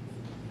り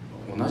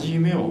同じ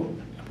夢をやっ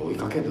ぱ追い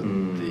かけるってい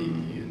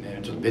うね、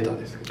ちょっとベタ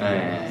ですけど、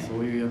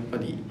そういうやっぱ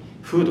り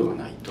風土が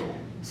ないと、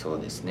そ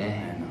うです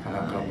ね、な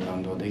かなかブラ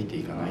ンドはできて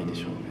いかないで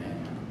しょうね。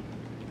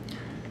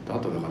あ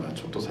とだから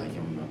ちょっと最近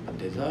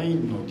デザイ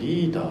ンの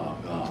リーダー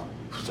が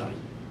不在、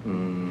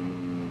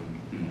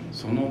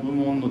その部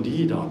門の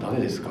リーダーは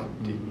誰ですかって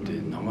言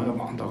って名前が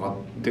バンと上がっ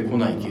てこ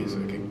ないケース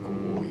が結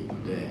構多い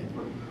ので、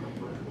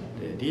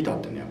リーダー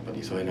ってね、やっぱ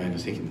りそれなりの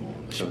責任も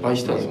失敗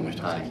したらその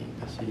人の責任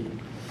だし、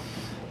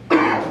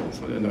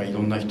それがい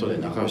ろんな人で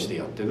仲良しで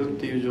やってるっ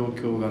ていう状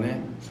況が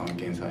ね、散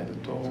見される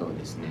とう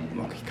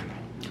まくいかない。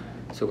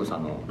それこそ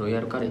ロイヤ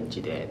ルカレッ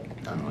ジで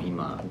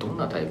今どん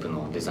なタイプ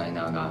のデザイ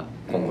ナーが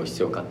今後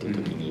必要かっていう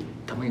時に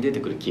たまに出て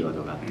くるキーワー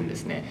ドがあってで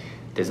すね、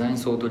デザイン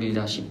ソートリー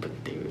ダーシップっ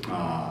ていう、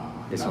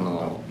でそ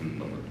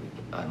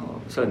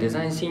れはデ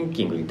ザインシン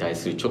キングに対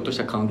するちょっとし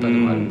たカウンターで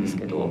もあるんです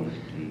けど、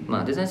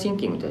デザインシン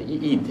キングって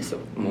いいんですよ。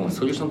もう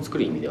ソリューションを作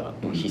る意味では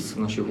もう必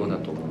須の手法だ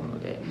と思うの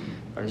で、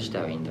あれ自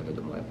体はいいんだけ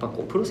ども、やっぱ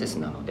プロセス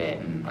なの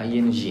で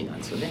ING なん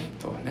ですよね。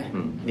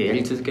でや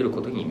り続ける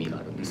ことに意味が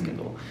あるんですけ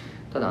ど、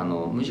ただ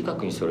無自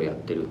覚にそれをやっ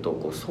てる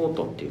とソー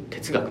トっていう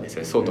哲学です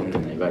よね。ソートってい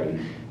うのはいわゆる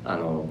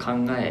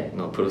考え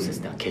のプロセ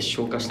スでは結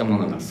晶化したも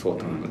のがソー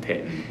トなの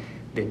で、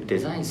デ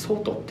ザインソ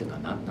ートっていうの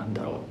は何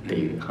だろうって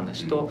いう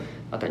話と、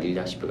あとはリー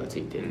ダーシップがつ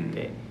いているん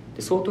で、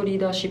ソートリー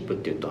ダーシップっ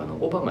ていうと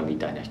オバマみ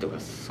たいな人が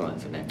そうなん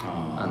ですよね。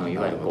い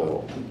わゆる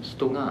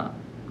人が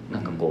な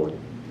んか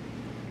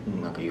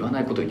言わ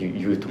ないことを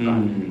言うとか、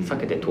避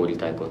けて通り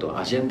たいことを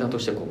アジェンダと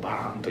して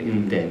バーンと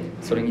言って、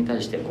それに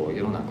対して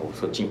世の中を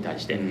そっちに対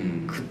して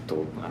クッ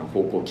と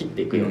方向を切っ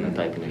ていくような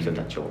タイプの人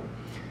たちを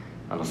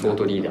ソー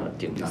トリーダーっ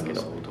ていうんですけ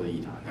ど、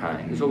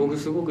僕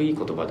すごくいい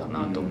言葉だ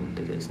なと思っ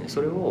ててですね、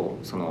それを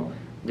その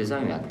デザ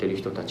インをやってる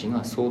人たち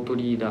がソート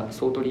リーダ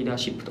ー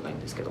シップとか言う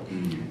んですけど、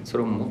そ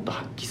れをもっと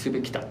発揮す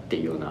べきだって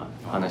いうような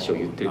話を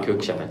言ってる教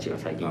育者たちが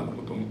最近い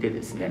て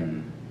ですね、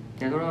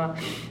でそれは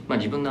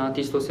自分のアー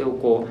ティスト性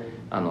を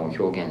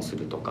表現す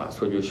るとか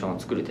ソリューションを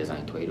作るデザ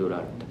インとかいろいろあ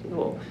るんだけ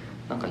ど、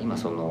なんか今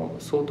その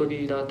ソート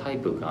リーダータイ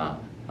プが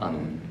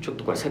ちょっ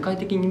とこれ世界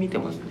的に見て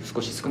も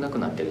少し少なく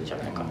なってるんじゃ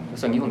ないか、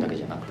それは日本だけ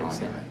じゃなくてで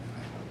すね、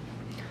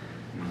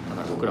だ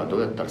から僕らはど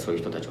うやったらそうい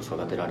う人たちを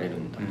育てられる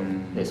んだと、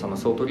でその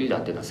ソートリーダー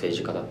っていうのは政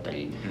治家だった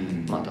り、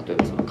例え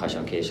ばその会社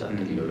の経営者だっ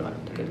たりいろいろある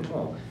んだけど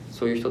も、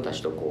そういう人た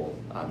ちとこ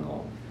う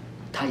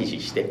対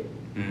峙して、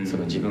そ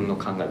の自分の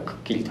考えをくっ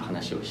きりと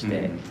話をし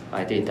て、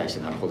相手に対し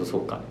てなるほどそ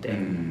うかって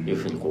いう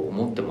ふうにこう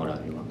思ってもらう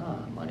よ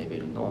うな、レベ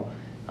ルの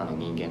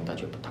人間た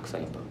ちをやっぱたくさ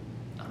んやっぱ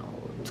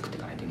作って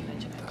いかないといけないん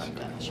じゃないかみ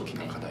たいな話をね、大き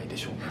な課題で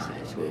しょうね。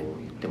そう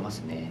言ってま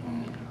すね。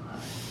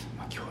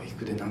教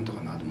育でなんと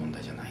かなる問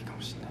題じゃないか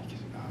もしれないけ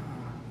どな、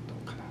ど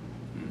うかな。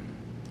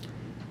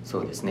そ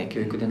うですね、教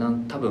育で多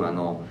分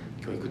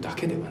教育だ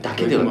けで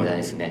はない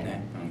です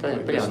ね。ただや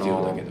っぱりそういう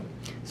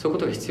こ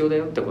とが必要だ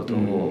よってこと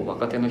を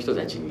若手の人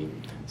たちに、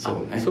そう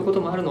いうこ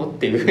ともあるのっ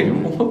ていうふうに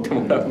思って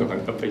もらうのが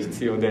やっぱり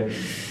必要で、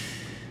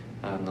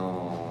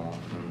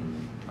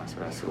そ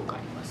れはすごくあ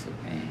りますよ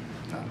ね。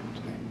なるほ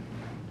どね。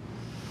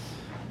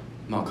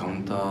カウ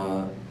ンタ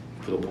ー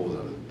プロポーザ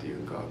ルっていう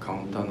か、カウ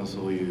ンターの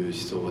そういう思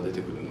想が出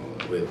てくるのは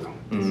ウェルカム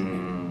ですね。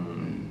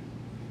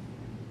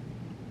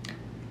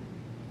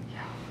い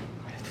や、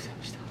ありがとうござい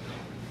ました。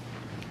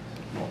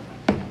も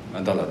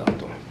うダラダラ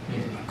と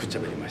くっちゃ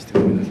べりまして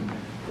ごめんなさい。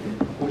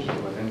コーヒー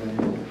とか全然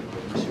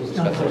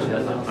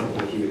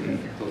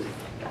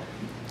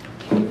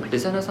デ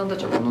ザイナーさんた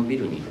ちはこのビ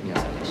ルに皆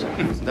さんいらっしゃ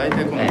るんですか？大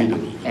体このビル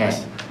にいま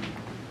す。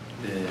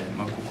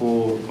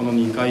この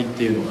2階っ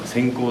ていうのが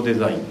先行デ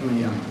ザインの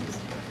部屋なんで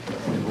す。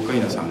僕は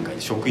今3階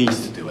で職員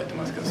室と呼ばれて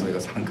ますけど、それが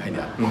3階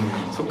である、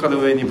そこから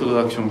上にプロ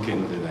ダクション系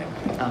のデザイ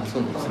ンがそ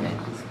うなんですね。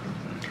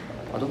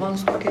アドバン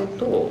スト系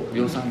と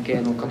量産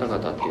系の方々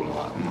っていうの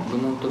は部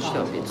門として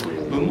は別、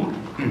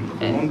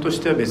部門とし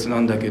ては別な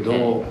んだけ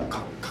ど、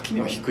垣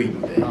根は低い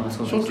のでしょ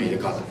っちゅう入れ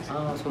替わるんですよ。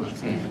そうなんで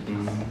すね。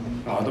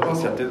アドバン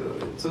スやって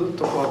ずっ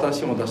と新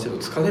しいもの出してる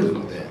と疲れる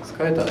ので、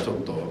疲れたらちょっ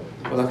と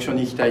プロダクション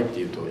に行きたいって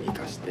いうと生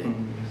かして、プ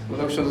ロ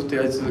ダクションずっと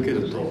やり続け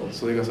ると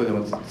それがそれで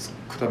また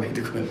くため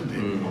てくるので、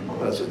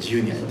ただちょっと自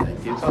由にやりたいっ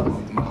ていうとこ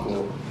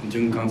う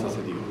循環させ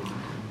るように。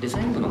デザ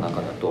イン部の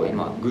中だと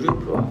今グル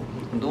ープは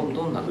ど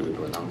んなグルー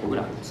プが何個ぐ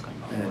らいあるんですか？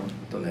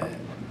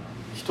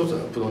一つ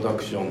はプロダ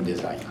クションデ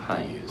ザインって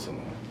いうその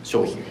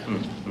商品をやるグ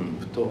ルー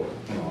プと、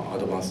ア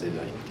ドバンスデ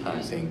ザインって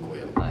いう専攻を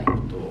やるグル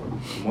ープと、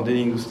モデ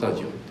リングスタ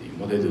ジオっていう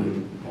モデルを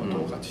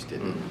統括してい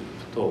るグルー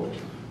プと、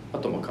あ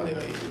と彼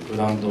がいるブ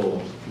ランド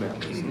を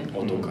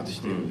統括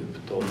しているグループ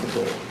と、あ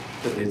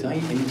とデザイ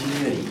ンエンジニ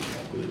アリングの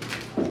グループ、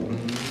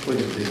これ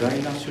でデザ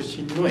イナー出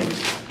身のエンジ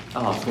ニア、そ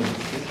うなんで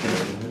す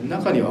ね。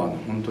中には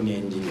本当にエ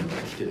ンジニアか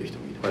ら来てる人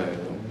もいるんだけ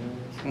ど、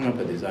そのやっ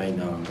ぱりデザイ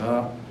ナー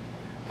が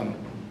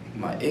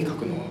絵描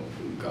くの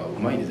が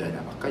上手いデザイナ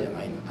ーばっかりじゃ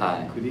ないの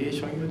で、クリエー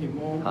ションより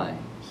も、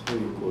そう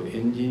いうエ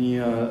ンジニ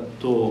ア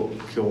と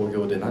協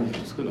業で何か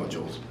作るのが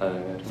上手。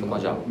そこは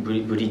じゃあブ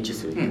リッジ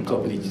する。ブリ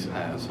ッジする。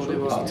それ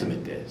を集め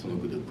てその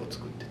グループを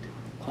作ってて。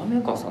カーメ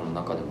ーカーさんの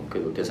中でもけ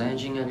どデザインエン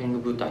ジニアリング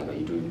部隊がい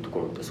るとこ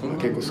ろってそんな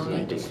に結構少な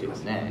いですよ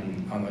ね。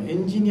エ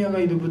ンジニアが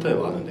いる部隊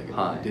はあるんだけど、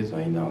デザ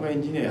イナーがエ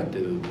ンジニアやって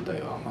る部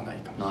隊はあんまない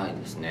かもしれない。な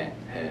いですね。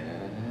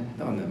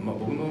だからね、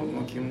僕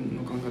の基本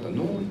の考え方は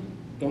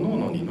各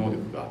々に能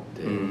力があっ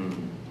て、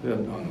それは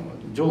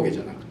上下じ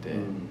ゃなくて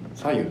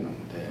左右なので、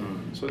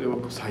それ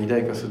を最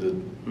大化する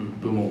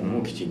部門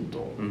をきちん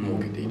と設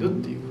けている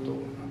っていうことを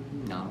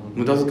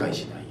無駄遣い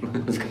しない。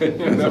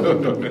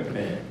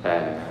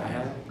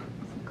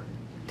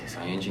デ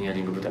ザインエンジニア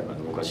リング部隊は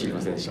僕は知り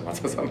ませんでした。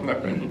松田さんの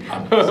中に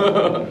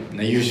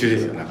優秀で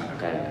すよ、なかな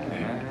か。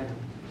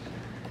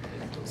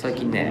最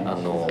近ね、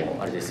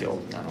あれですよ、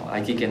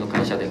IT 系の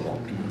会社でも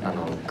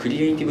ク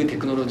リエイティブテ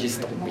クノロジス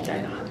トみた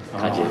いな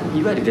感じで、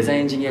いわゆるデザイ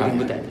ンエンジニアリン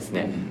グ部隊です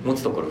ね、持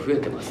つところ増え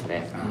てます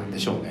ね。で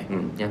しょうね。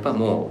やっぱ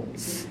もう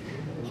す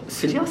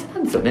り合わせな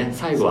んですよね。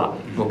最後は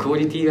もうクオ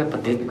リティがやっぱ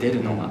出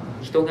るのは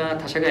人が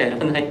他社がやら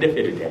ないレ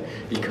ベルで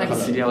いかに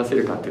すり合わせ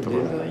るかっていうとこ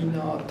ろ。デザイナ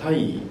ー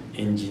対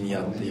エンジニ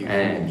アっていうふう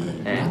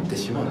になって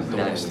しまうと、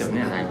なりますね。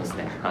なります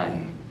ね。はい。やっ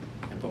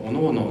ぱ各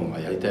々が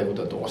やりたいこ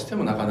とはどうして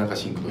もなかなか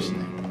シンクロし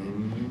ない。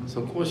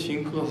そこをシ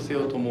ンクロさせ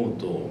ようと思う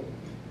と、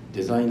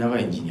デザイナーが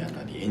エンジニアに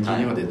なり、エンジ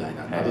ニアがデザイ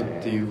ナーになる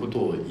っていうこと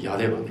をや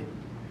ればね、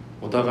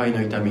お互い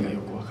の痛みがよ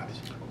くわかる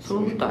し。そ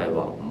の舞台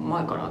は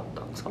前からあっ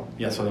たんですか？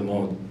いや、それ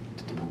も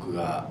僕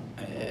が、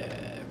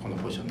この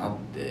ポジションになっ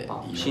て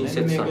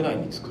4年目ぐらい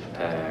に作って、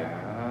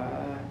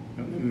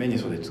4年目に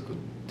それ作っ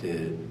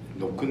て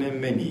6年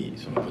目に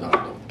そのブランド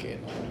系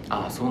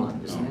のそうなん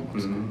ですね。6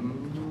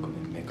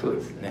年目から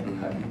ですね。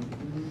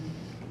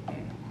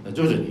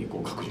徐々に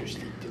拡充し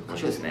ていってる。面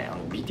白いですね。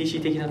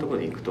BTC 的なところ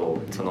でいく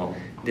と、その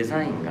デ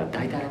ザインが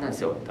大体あれなんで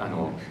すよ。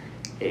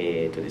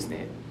です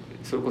ね、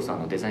それこそ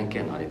デザイン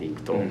系のあれでい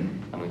くと、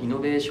イノ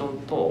ベーション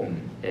と、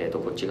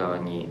こっち側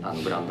に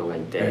ブランドがい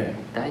て、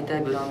大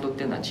体ブランドっ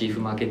ていうのはチーフ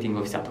マーケティン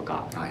グオフィサーと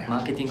か、マ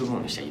ーケティング部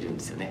門の人はいるんで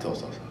すよね。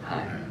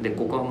で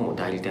ここはもう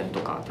代理店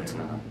とかとつ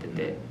ながって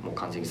て、もう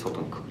完全に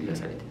外にくくり出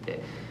されて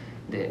て、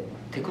で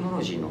テクノ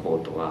ロジーの方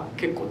とは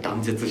結構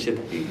断絶して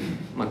たり、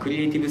まあ、ク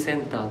リエイティブセ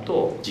ンター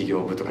と事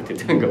業部とかって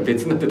なんか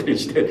別になってたり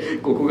して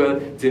ここが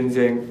全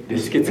然意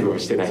思結合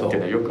してないっていう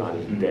のはよくある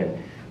んで、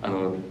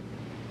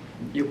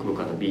よく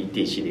僕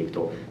BTC でいく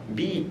と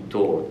B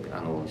と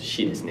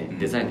C ですね、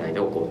デザインの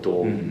間をこう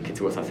どう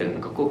結合させる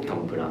のか、こう多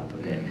分ブランド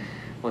で。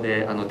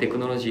でテク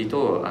ノロジー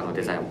と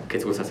デザインを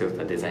結合させる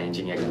とデザインエン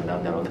ジニアリングな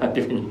んだろうなっ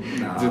ていうふうに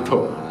ずっ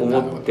と思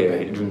って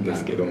るんで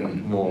すけど、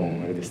も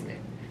うあれです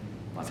ね、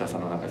松田さ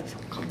んの中で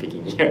完璧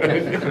にやっぱ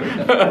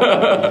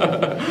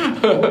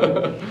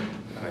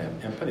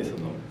りそ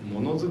のも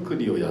のづく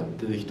りをやっ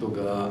てる人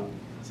が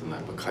その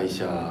やっぱ会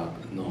社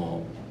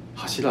の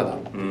柱だっ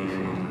ていう、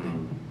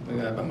それ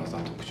がやっぱ松田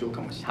の特徴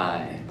かもしれない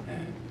ね。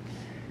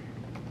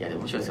いやで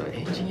も面白いですよね。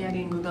エンジニア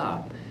リング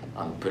が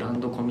ブラン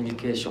ドコミュニ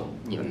ケーショ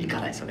ンにはいか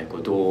ないですよね、こ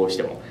れどうし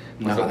ても。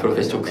プロフェ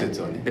ッショナル直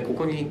接はね。でこ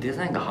こにデ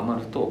ザインがはま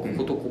るとこ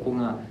ことここ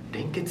が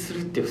連結す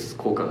るっていう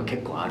効果が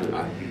結構ある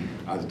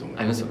と思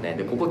いますよね。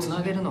でここつ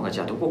なげるのがじ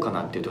ゃあどこか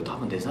なっていうと多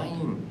分デザイ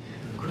ン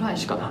ぐらい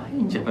しかな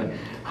いんじゃない。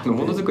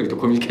ものづくりと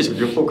コミュニケーション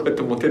両方こうやっ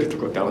て持てると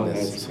ころってあんまない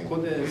です。そこ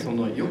で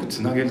よく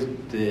つなげるっ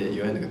て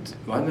言われるんだけ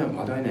ど、我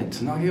々ね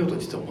つなげようと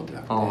実は思ってな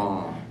くて、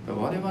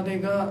我々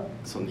が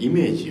そのイ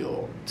メージ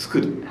を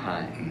作る、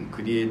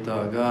クリエイ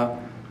ターが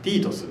リ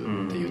ードす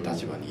るっていう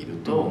立場にいる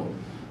と、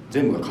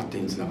全部が勝手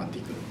につながって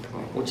いく。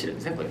落ちるん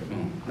ですねこれ。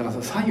だか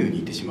ら左右に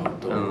いってしまう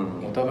と、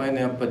お互いの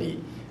やっぱり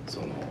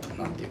その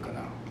なんていうか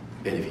な、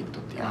ベネフィッ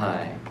トっていうか、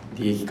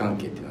利益関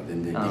係っていうのは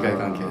全然、利害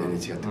関係は全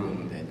然違ってくる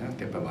ので、なん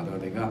かやっぱり我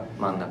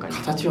々が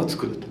形を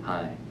作ると、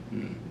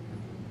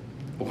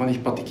お金引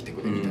っ張ってきて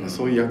くれみたいな、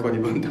そういう役割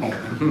分担を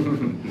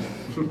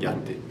やっ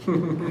て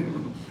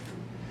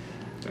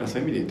だからそ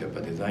ういう意味で言うと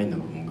やっぱデザインの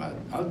部分が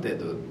ある程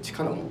度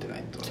力を持ってな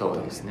いとそう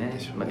ですね、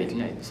でき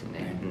ないですよ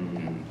ね。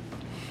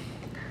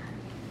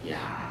いや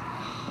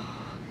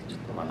ちょっ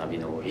と学び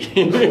の多い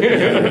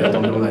と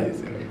んでもないで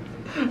すよね。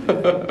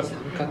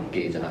三角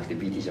形じゃなくて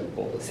BT じゃ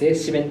こう正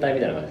四面体み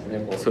たいな感じです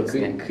ね。そうです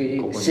ね。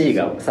C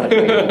がさらに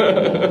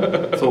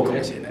そうか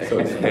もしれない。そう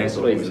ですね。面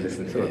白いです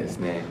ね。そうです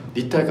ね。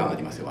立体感あ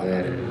りますよ。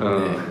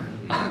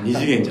二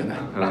次元じゃない。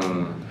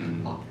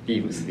い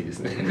い結びです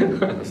ね。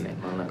そうですね。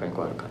真ん中に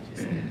こうある感じで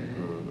すね。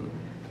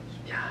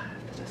いや、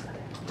どうですかね。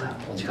じゃあ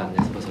お時間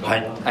です。は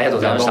い。ありがとう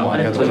ございました。どうもあ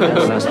りがとうござい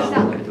ました。